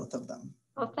me, both of them.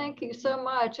 Well, thank you so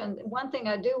much. And one thing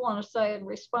I do want to say in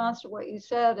response to what you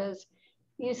said is,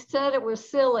 you said it was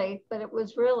silly, but it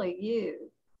was really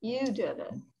you. You did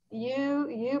it.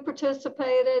 You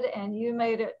participated and you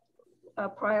made it a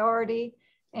priority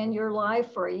in your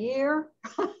life for a year.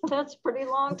 That's a pretty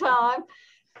long time.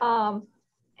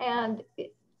 And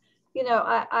you know,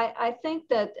 I think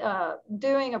that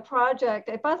doing a project,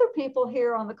 if other people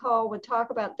here on the call would talk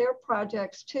about their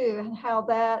projects too, and how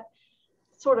that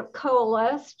sort of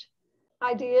coalesced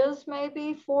ideas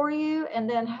maybe for you, and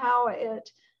then how it,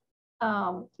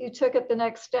 you took it the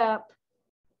next step,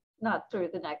 not through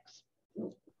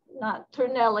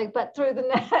Nellie, but through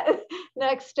the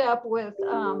next step with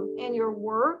in your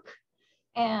work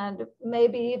and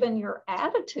maybe even your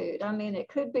attitude. I mean, it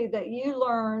could be that you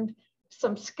learned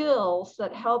some skills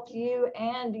that helped you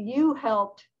and you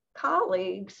helped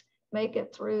colleagues make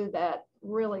it through that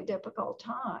really difficult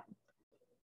time.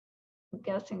 I'm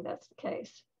guessing that's the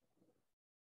case.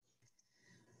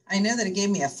 I know that it gave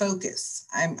me a focus.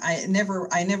 I never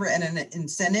had an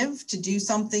incentive to do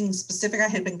something specific. I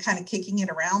had been kind of kicking it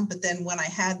around, but then when I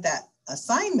had that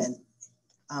assignment,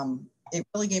 it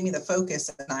really gave me the focus,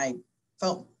 and I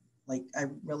felt like I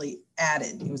really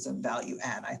added. It was a value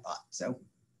add, I thought. So.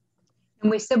 And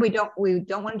we said we don't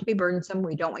want it to be burdensome.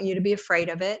 We don't want you to be afraid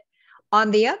of it. On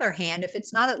the other hand, if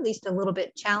it's not at least a little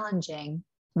bit challenging,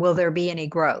 will there be any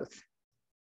growth?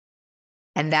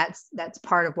 And that's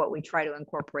part of what we try to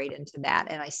incorporate into that.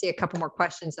 And I see a couple more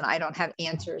questions and I don't have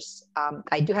answers.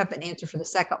 I do have an answer for the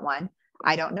second one.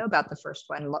 I don't know about the first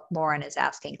one. Lauren is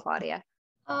asking, Claudia.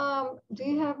 Do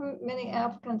you have many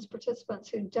applicants, participants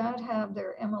who don't have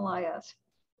their MLIS?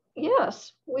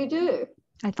 Yes, we do.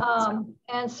 I thought so.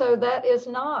 And so that is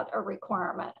not a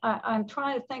requirement. I'm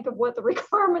trying to think of what the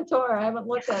requirements are. I haven't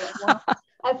looked at it. Well,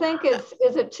 I think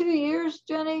is it 2 years,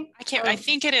 Jenny? I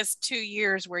think it is 2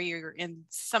 years where you're in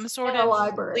some sort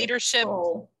of leadership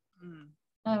role.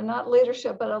 No, not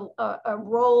leadership, but a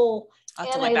role in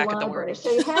a library. So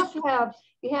you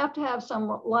have to have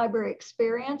some library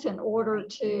experience in order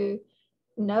to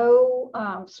know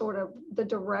sort of the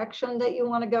direction that you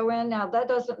want to go in. Now, that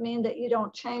doesn't mean that you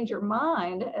don't change your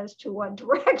mind as to what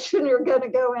direction you're going to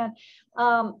go in.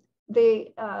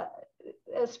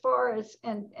 As far as,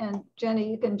 and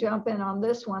Jenny, you can jump in on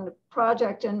this one, the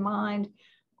project in mind.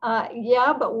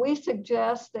 Yeah, but we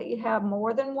suggest that you have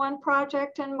more than one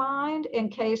project in mind in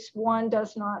case one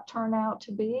does not turn out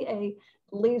to be a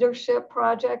leadership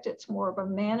project. It's more of a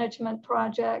management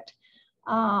project.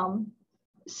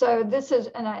 So this is,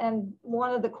 and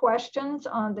one of the questions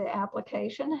on the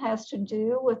application has to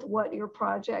do with what your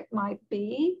project might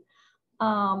be,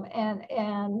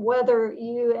 and whether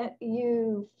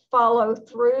you follow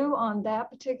through on that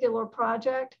particular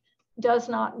project does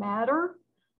not matter,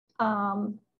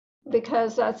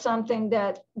 because that's something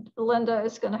that Linda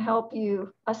is going to help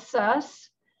you assess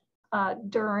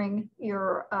during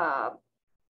your,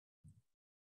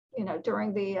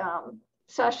 during the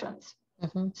sessions.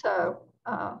 Mm-hmm. So.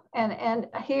 And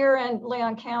here in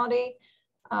Leon County,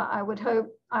 I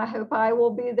hope I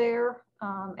will be there,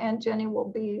 and Jenny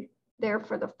will be there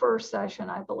for the first session,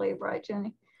 I believe, right,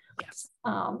 Jenny? Yes.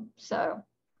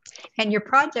 And your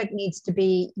project needs to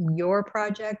be your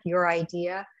project, your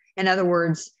idea. In other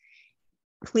words,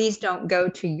 please don't go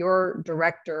to your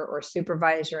director or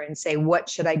supervisor and say, what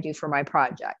should I do for my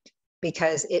project?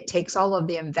 Because it takes all of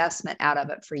the investment out of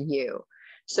it for you.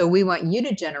 So we want you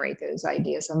to generate those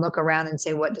ideas and look around and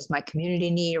say, what does my community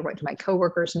need, or what do my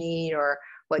coworkers need, or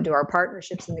what do our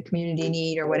partnerships in the community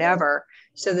need, or whatever,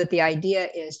 so that the idea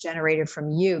is generated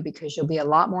from you, because you'll be a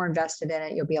lot more invested in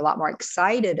it. You'll be a lot more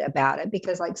excited about it,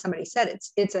 because like somebody said,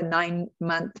 it's a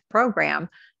 9-month program.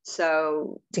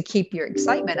 So to keep your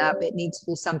excitement up, it needs to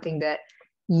be something that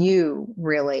you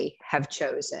really have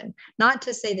chosen. Not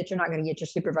to say that you're not going to get your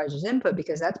supervisor's input,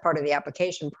 because that's part of the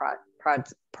application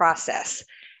process,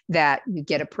 that you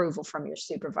get approval from your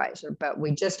supervisor. But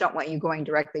we just don't want you going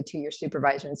directly to your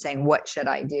supervisor and saying, what should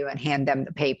I do, and hand them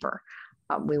the paper.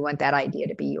 We want that idea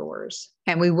to be yours.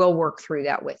 And we will work through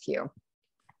that with you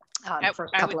for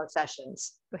a couple of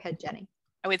sessions. Go ahead, Jenny.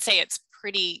 I would say it's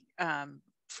pretty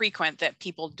frequent that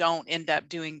people don't end up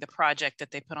doing the project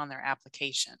that they put on their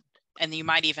application. And you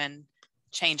might even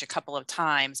change a couple of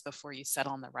times before you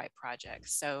settle on the right project.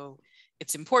 So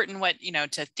it's important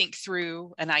to think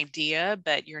through an idea,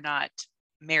 but you're not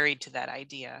married to that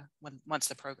idea once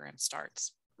the program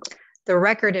starts. The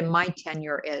record in my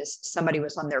tenure is somebody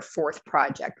was on their 4th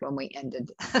project when we ended.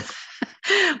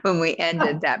 when we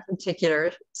ended that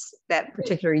particular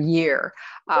year.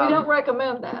 We don't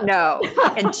recommend that. No.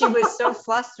 And she was so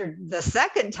flustered. The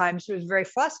second time she was very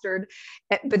flustered,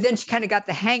 but then she kind of got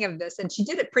the hang of this, and she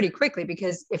did it pretty quickly,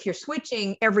 because if you're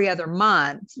switching every other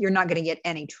month, you're not going to get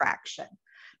any traction.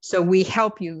 So we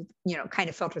help you, kind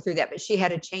of filter through that. But she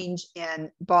had a change in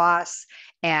boss,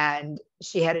 and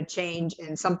she had a change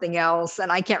in something else.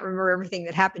 And I can't remember everything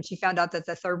that happened. She found out that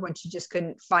the third one, she just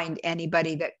couldn't find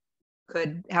anybody that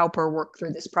could help her work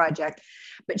through this project.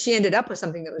 But she ended up with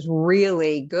something that was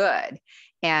really good.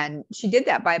 And she did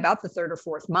that by about the third or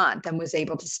fourth month, and was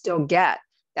able to still get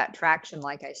that traction,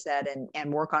 like I said,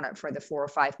 and work on it for the 4 or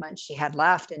 5 months she had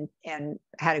left, and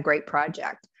had a great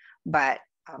project. But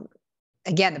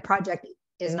again, the project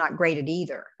is not graded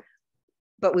either,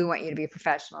 but we want you to be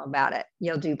professional about it.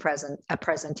 You'll do a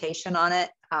presentation on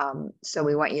it. So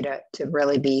we want you to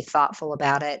really be thoughtful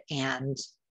about it and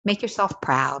make yourself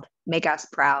proud, make us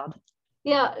proud.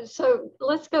 Yeah, so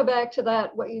let's go back to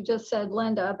that, what you just said,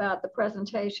 Linda, about the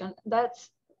presentation.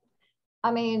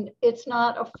 It's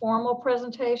not a formal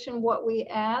presentation. What we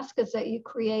ask is that you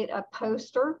create a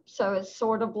poster. So it's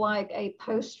sort of like a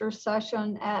poster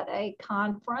session at a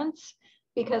conference,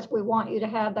 because we want you to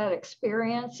have that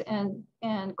experience and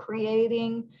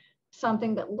creating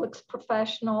something that looks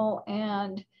professional,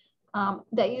 and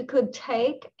that you could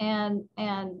take and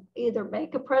either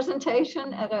make a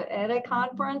presentation at a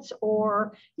conference,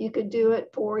 or you could do it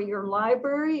for your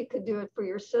library, you could do it for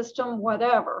your system,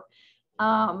 whatever.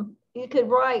 You could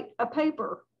write a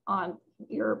paper on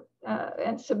your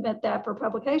and submit that for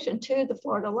publication to the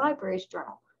Florida Libraries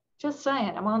Journal. Just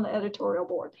saying, I'm on the editorial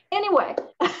board. Anyway,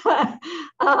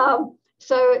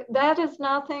 so that is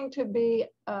nothing to be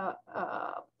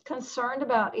concerned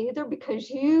about either, because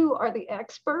you are the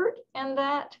expert in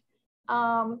that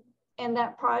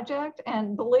project.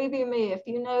 And believe you me, if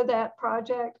you know that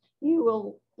project, you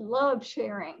will love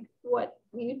sharing what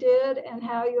you did and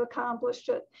how you accomplished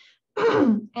it,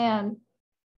 and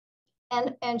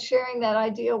sharing that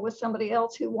idea with somebody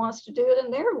else who wants to do it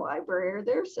in their library or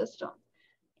their system.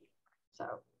 So,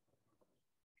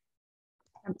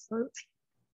 absolutely.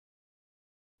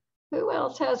 Who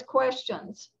else has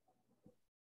questions?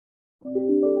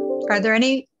 Are there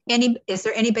is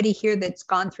there anybody here that's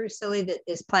gone through SSLLI that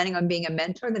is planning on being a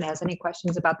mentor, that has any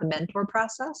questions about the mentor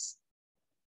process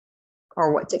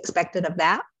or what's expected of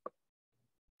that?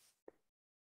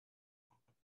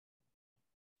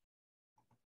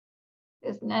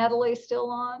 Is Natalie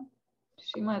still on?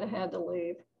 She might have had to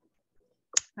leave.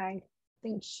 I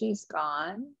think she's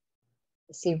gone.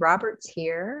 I see Robert's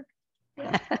here.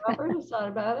 Yeah, Robert has thought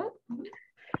about it.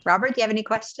 Robert, do you have any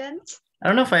questions? I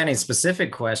don't know if I have any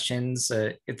specific questions.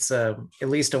 It's at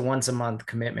least a once a month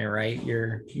commitment, right?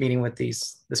 You're meeting with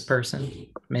this person,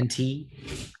 mentee?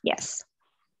 Yes.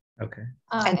 Okay.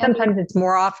 And sometimes it's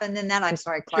more often than that. I'm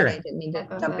sorry, Claudia, Sure. I didn't mean to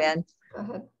jump ahead. in. Go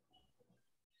ahead.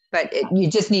 But you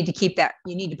just need to keep that,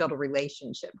 you need to build a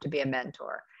relationship to be a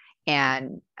mentor.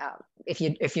 And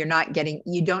if you're not getting,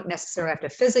 you don't necessarily have to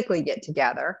physically get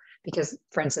together, because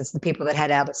for instance, the people that had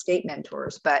out-of-state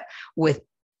mentors, but with,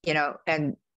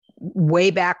 and way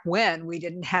back when we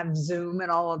didn't have Zoom and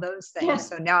all of those things. Yeah.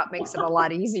 So now it makes it a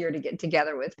lot easier to get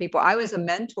together with people. I was a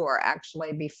mentor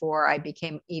actually before I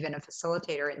became even a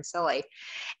facilitator in SSLLI.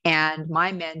 And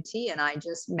my mentee and I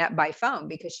just met by phone,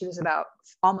 because she was about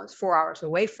almost 4 hours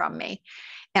away from me.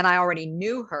 And I already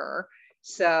knew her.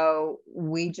 So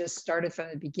we just started from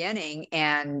the beginning,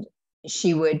 and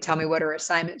she would tell me what her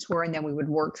assignments were, and then we would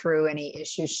work through any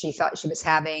issues she thought she was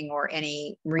having, or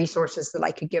any resources that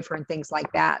I could give her and things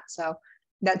like that. So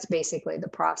that's basically the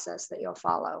process that you'll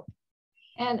follow.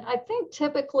 And I think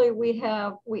typically we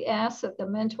ask that the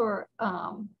mentor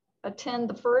attend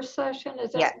the first session.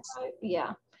 Is that yes. right?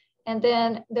 Yeah. And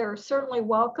then they're certainly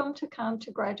welcome to come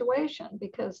to graduation,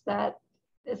 because that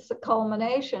is the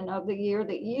culmination of the year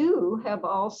that you have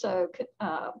also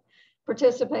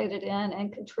participated in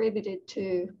and contributed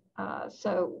to.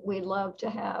 So we love to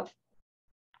have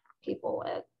people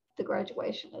at the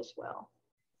graduation as well.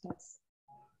 Yes.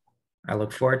 I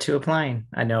look forward to applying.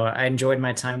 I know I enjoyed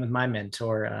my time with my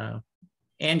mentor,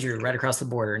 Andrew, right across the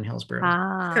border in Hillsborough.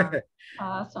 Ah.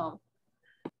 Awesome.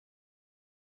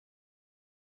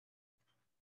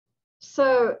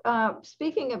 So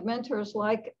speaking of mentors,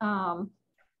 like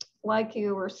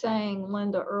you were saying,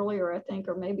 Linda, earlier, I think,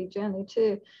 or maybe Jenny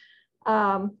too,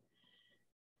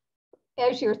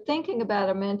 as you're thinking about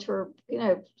a mentor,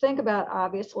 think about,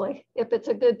 obviously, if it's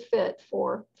a good fit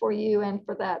for you and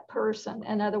for that person.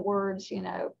 In other words, is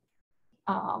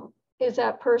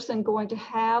that person going to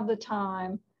have the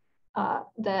time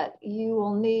that you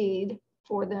will need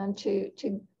for them to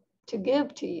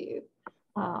give to you,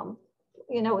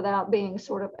 you know, without being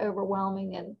sort of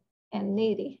overwhelming and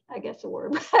needy, I guess the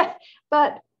word.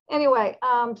 But anyway,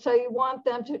 so you want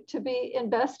them to be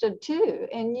invested too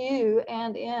in you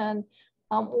and in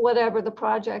whatever the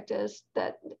project is,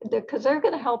 because they're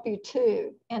going to help you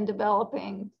too in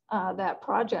developing that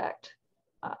project.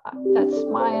 That's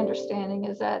my understanding.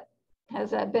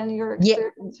 Has that been your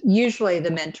experience? Yeah, usually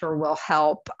the mentor will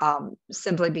help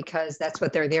simply because that's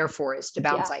what they're there for, is to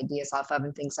bounce ideas off of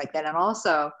and things like that. And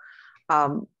also,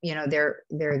 you know, they're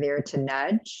there to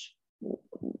nudge.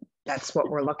 That's what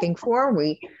we're looking for.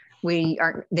 We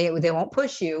aren't, they won't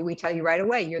push you. We tell you right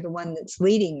away, you're the one that's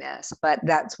leading this, but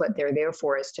that's what they're there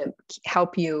for, is to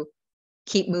help you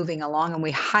keep moving along. And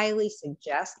we highly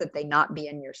suggest that they not be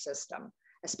in your system,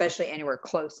 especially anywhere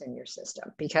close in your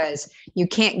system, because you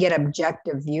can't get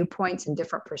objective viewpoints and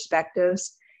different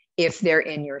perspectives if they're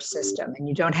in your system, and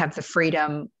you don't have the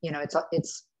freedom. You know,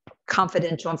 it's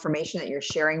confidential information that you're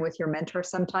sharing with your mentor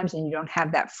sometimes, and you don't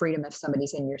have that freedom if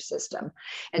somebody's in your system.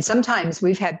 And sometimes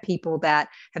we've had people that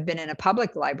have been in a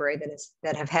public library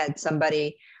that have had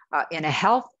somebody in a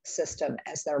health system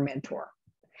as their mentor.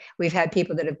 We've had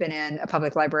people that have been in a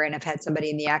public library and have had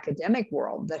somebody in the academic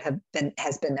world that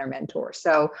has been their mentor.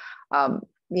 So,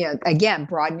 you know, again,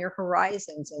 broaden your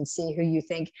horizons and see who you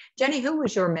think. Jenny, who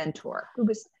was your mentor? Who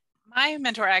was my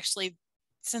mentor? Actually,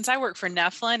 since I work for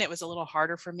NEFLIN, it was a little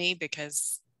harder for me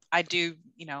because I do,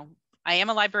 you know, I am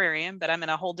a librarian, but I'm in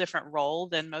a whole different role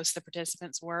than most of the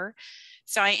participants were.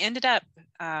 So I ended up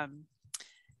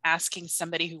asking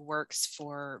somebody who works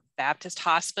for Baptist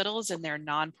hospitals in their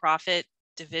nonprofit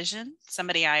division,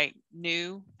 somebody I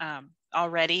knew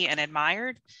already and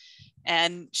admired.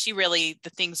 And she really,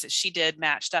 the things that she did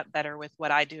matched up better with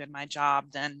what I do in my job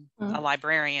than a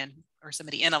librarian or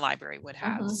somebody in a library would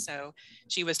have. So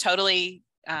she was totally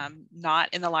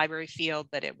not in the library field,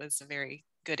 but it was a very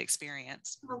good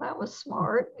experience. Well, that was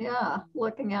smart. Yeah,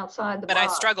 looking outside the box. But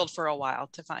I struggled for a while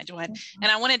to find one.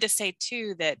 And I wanted to say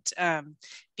too that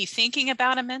be thinking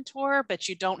about a mentor, but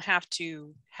you don't have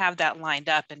to have that lined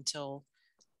up until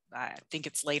I think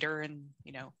it's later in,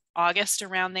 you know, August,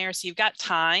 around there. So you've got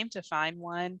time to find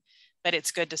one, but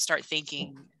it's good to start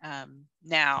thinking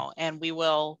now. And we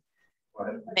will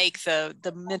make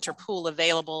the mentor pool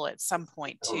available at some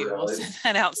point too. We'll send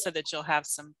that out so that you'll have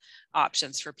some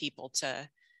options for people to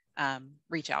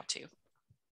reach out to.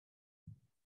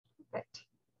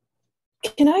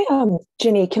 Can I,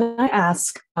 Jenny, can I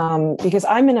ask, because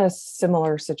I'm in a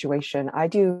similar situation. I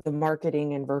do the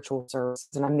marketing and virtual services,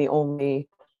 and I'm the only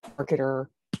marketer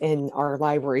in our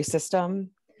library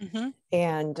system.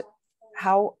 And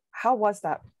how was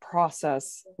that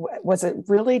process? Was it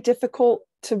really difficult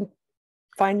to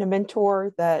find a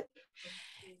mentor that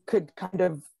could kind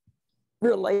of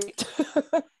relate?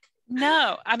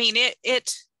 No, I mean,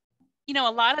 it, you know,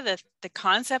 a lot of the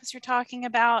concepts you're talking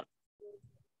about,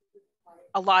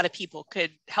 a lot of people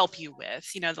could help you with.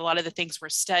 You know, a lot of the things we're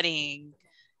studying,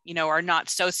 you know, are not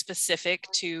so specific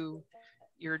to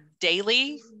your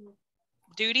daily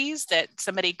duties that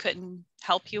somebody couldn't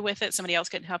help you with it. Somebody else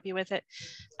couldn't help you with it.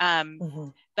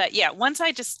 But yeah, once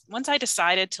I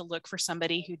decided to look for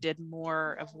somebody who did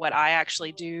more of what I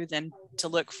actually do than to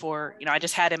look for, you know, I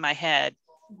just had in my head,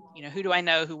 you know, who do I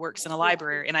know who works in a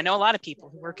library? And I know a lot of people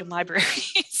who work in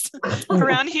libraries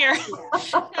around here.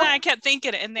 And I kept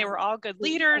thinking, and they were all good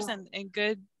leaders and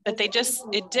good, but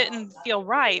it didn't feel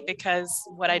right because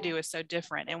what I do is so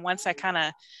different. And once I kind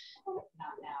of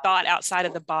thought outside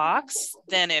of the box,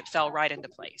 then it fell right into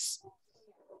place.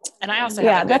 And I also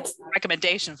have a good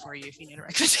recommendation for you if you need a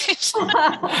recommendation.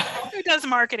 Who does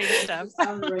marketing stuff?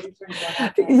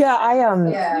 Yeah,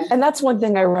 and that's one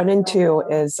thing I run into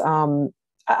is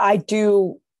I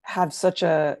do have such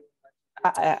a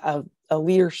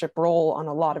leadership role on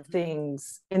a lot of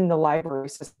things in the library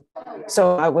system.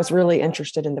 So I was really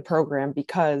interested in the program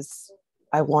because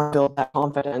I want to build that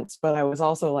confidence, but I was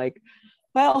also like,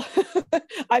 well,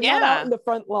 I'm not out in the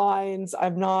front lines.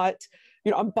 I'm not,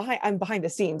 you know, I'm behind the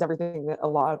scenes. Everything, a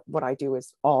lot of what I do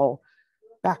is all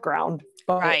background.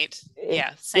 But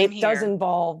same here. It does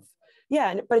involve,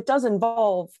 but it does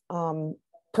involve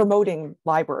promoting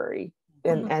library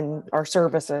and our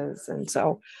services. And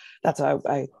so that's why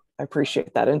I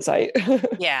appreciate that insight.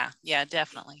 Yeah,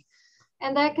 definitely.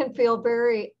 And that can feel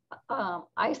very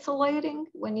isolating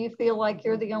when you feel like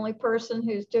you're the only person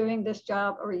who's doing this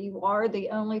job, or you are the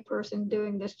only person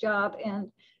doing this job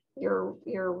in your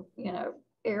you know,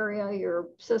 area, your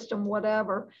system,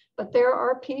 whatever. But there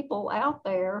are people out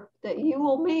there that you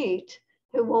will meet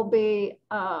who will be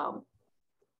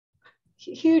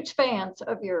huge fans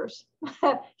of yours,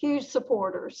 huge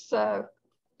supporters. So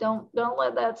Don't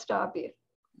let that stop you.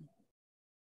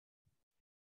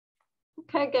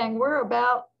 Okay, gang, we're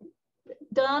about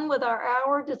done with our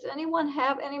hour. Does anyone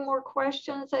have any more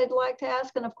questions they'd like to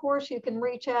ask? And of course, you can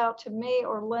reach out to me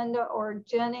or Linda or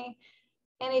Jenny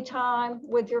anytime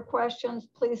with your questions.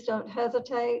 Please don't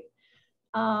hesitate.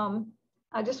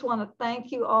 I just want to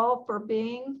thank you all for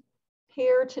being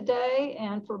here today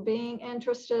and for being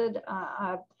interested.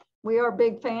 We are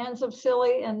big fans of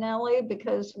SSLLI and NEFLIN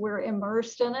because we're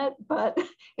immersed in it, but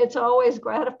it's always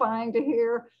gratifying to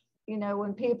hear, you know,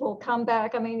 when people come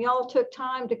back. I mean, y'all took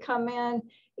time to come in,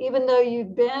 even though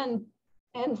you've been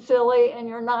in SSLLI and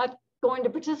you're not going to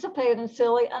participate in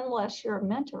SSLLI unless you're a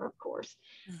mentor, of course.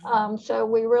 Mm-hmm. So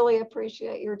we really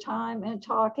appreciate your time and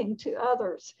talking to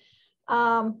others.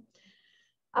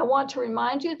 I want to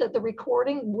remind you that the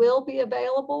recording will be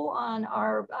available on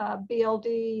our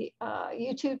BLD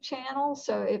YouTube channel.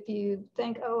 So if you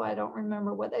think, oh, I don't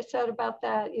remember what they said about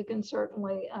that, you can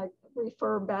certainly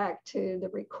refer back to the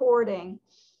recording.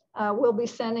 We'll be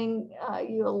sending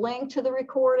you a link to the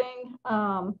recording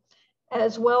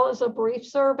as well as a brief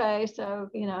survey. So,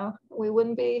 you know, we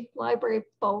wouldn't be library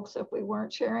folks if we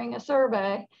weren't sharing a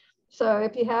survey. So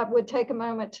if you would take a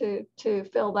moment to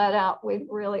fill that out, we'd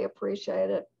really appreciate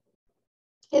it.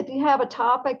 If you have a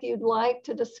topic you'd like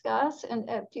to discuss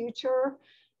at future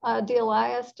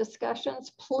DLIS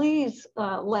discussions, please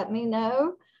let me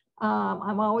know.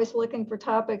 I'm always looking for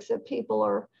topics that people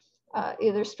are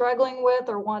either struggling with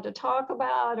or want to talk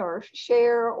about or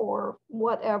share or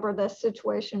whatever the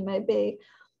situation may be.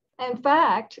 In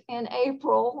fact, in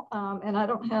April, and I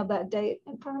don't have that date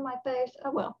in front of my face,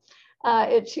 oh well,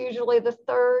 it's usually the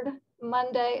third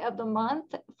Monday of the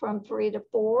month from 3 to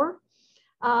 4.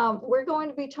 We're going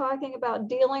to be talking about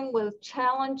dealing with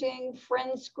challenging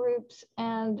friends groups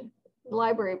and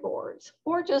library boards,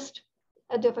 or just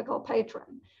a difficult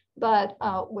patron. But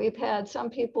we've had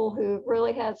some people who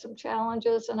really had some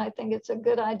challenges, and I think it's a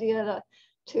good idea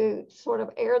to sort of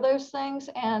air those things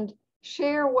and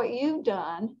share what you've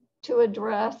done to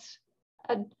address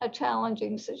a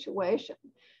challenging situation.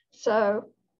 So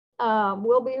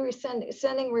we'll be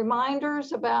sending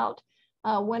reminders about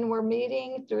when we're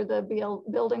meeting through the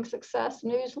Building Success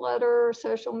newsletter,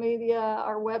 social media,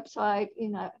 our website, you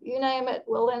know, you name it,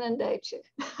 we'll inundate you.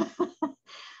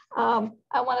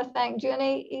 I want to thank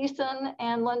Jenny Eason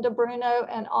and Linda Bruno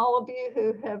and all of you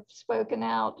who have spoken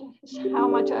out, how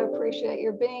much I appreciate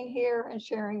your being here and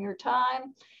sharing your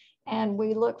time. And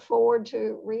we look forward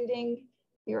to reading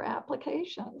your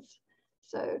applications.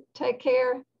 So take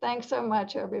care. Thanks so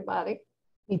much, everybody.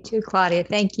 You too, Claudia.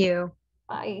 Thank you.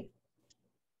 Bye.